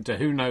off into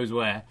who knows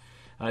where.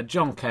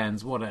 John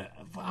Cairns,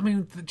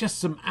 just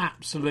some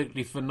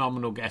absolutely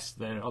phenomenal guests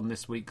there on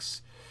this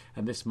week's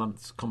and this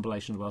month's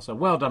compilation as well. So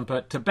well done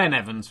to Ben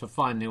Evans for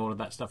finding all of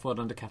that stuff. Well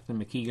done to Catherine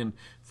McKeegan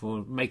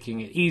for making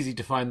it easy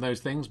to find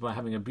those things by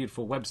having a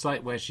beautiful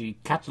website where she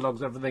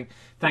catalogues everything.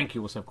 Thank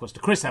you also, of course, to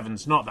Chris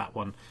Evans, not that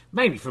one,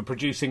 maybe for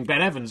producing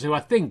Ben Evans, who I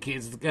think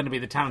is going to be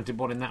the talented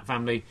one in that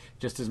family,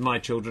 just as my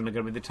children are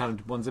going to be the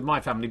talented ones in my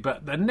family.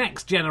 But the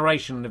next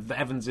generation of the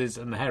Evanses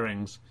and the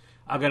Herrings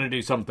are going to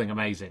do something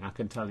amazing. I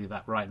can tell you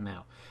that right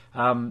now.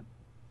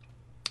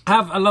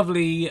 Have a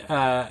lovely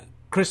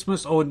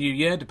Christmas or New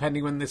Year,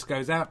 depending when this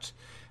goes out.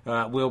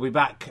 We'll be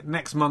back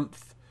next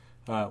month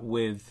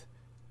with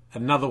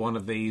another one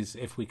of these,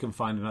 if we can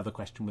find another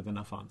question with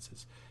enough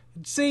answers.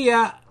 See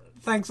ya.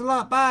 Thanks a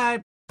lot.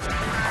 Bye.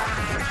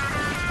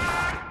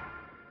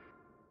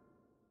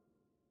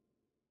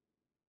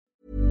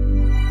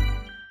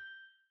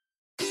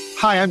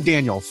 Hi, I'm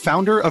Daniel,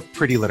 founder of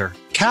Pretty Litter.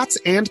 Cats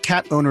and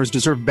cat owners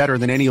deserve better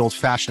than any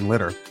old-fashioned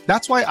litter.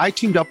 That's why I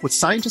teamed up with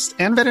scientists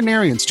and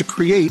veterinarians to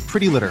create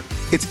Pretty Litter.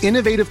 Its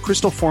innovative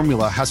crystal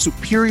formula has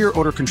superior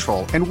odor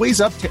control and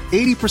weighs up to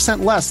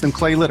 80% less than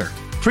clay litter.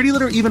 Pretty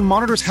Litter even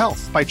monitors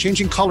health by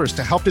changing colors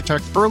to help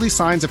detect early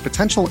signs of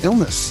potential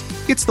illness.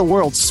 It's the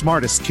world's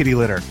smartest kitty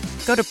litter.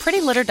 Go to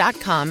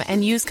prettylitter.com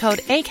and use code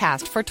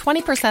ACAST for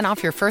 20%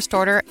 off your first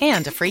order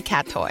and a free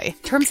cat toy.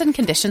 Terms and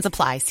conditions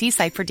apply. See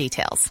site for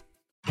details.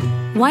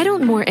 Why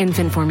don't more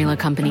infant formula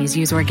companies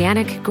use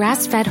organic,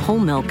 grass-fed whole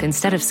milk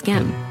instead of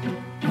skim?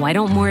 Why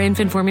don't more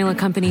infant formula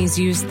companies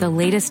use the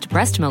latest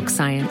breast milk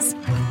science?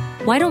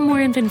 Why don't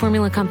more infant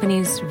formula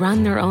companies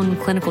run their own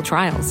clinical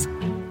trials?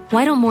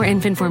 Why don't more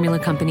infant formula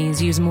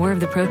companies use more of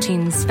the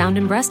proteins found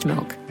in breast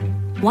milk?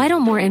 Why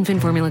don't more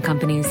infant formula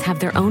companies have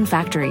their own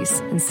factories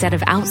instead of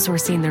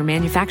outsourcing their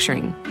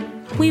manufacturing?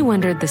 We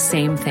wondered the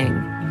same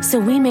thing. So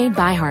we made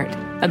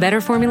ByHeart, a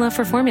better formula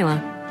for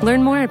formula.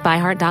 Learn more at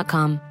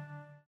byheart.com.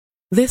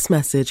 This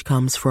message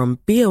comes from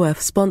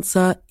BOF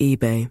sponsor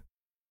eBay.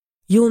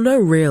 You'll know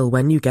real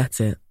when you get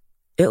it.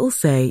 It'll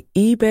say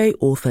eBay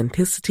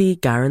Authenticity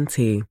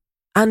Guarantee.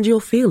 And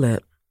you'll feel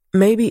it.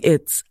 Maybe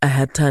it's a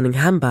head-turning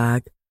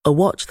handbag, a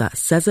watch that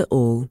says it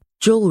all,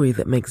 Jewelry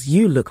that makes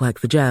you look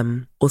like the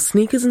gem, or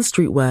sneakers and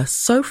streetwear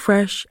so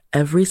fresh,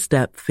 every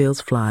step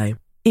feels fly.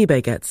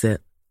 eBay gets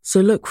it.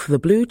 So look for the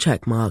blue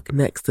check mark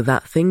next to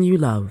that thing you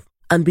love,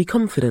 and be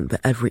confident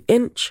that every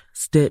inch,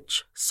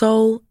 stitch,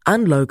 sole,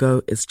 and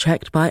logo is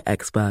checked by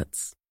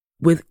experts.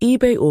 With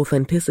eBay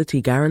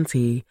Authenticity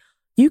Guarantee,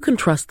 you can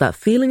trust that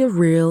feeling of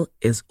real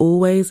is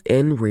always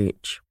in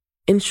reach.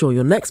 Ensure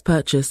your next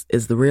purchase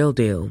is the real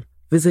deal.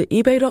 Visit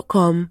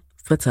ebay.com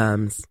for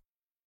terms.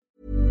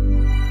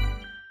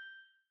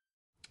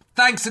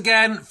 Thanks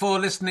again for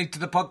listening to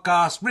the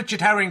podcast.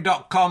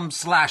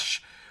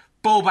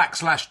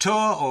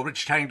 richardherring.com/ballback/tour or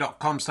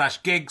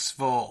richardherring.com/gigs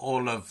for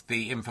all of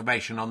the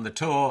information on the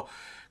tour.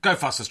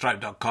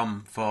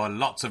 GoFasterStripe.com for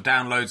lots of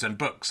downloads and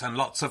books and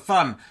lots of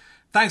fun.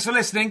 Thanks for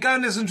listening. Go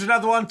and listen to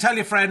another one. Tell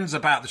your friends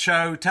about the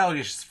show. Tell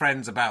your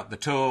friends about the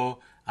tour.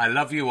 I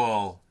love you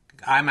all.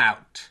 I'm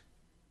out.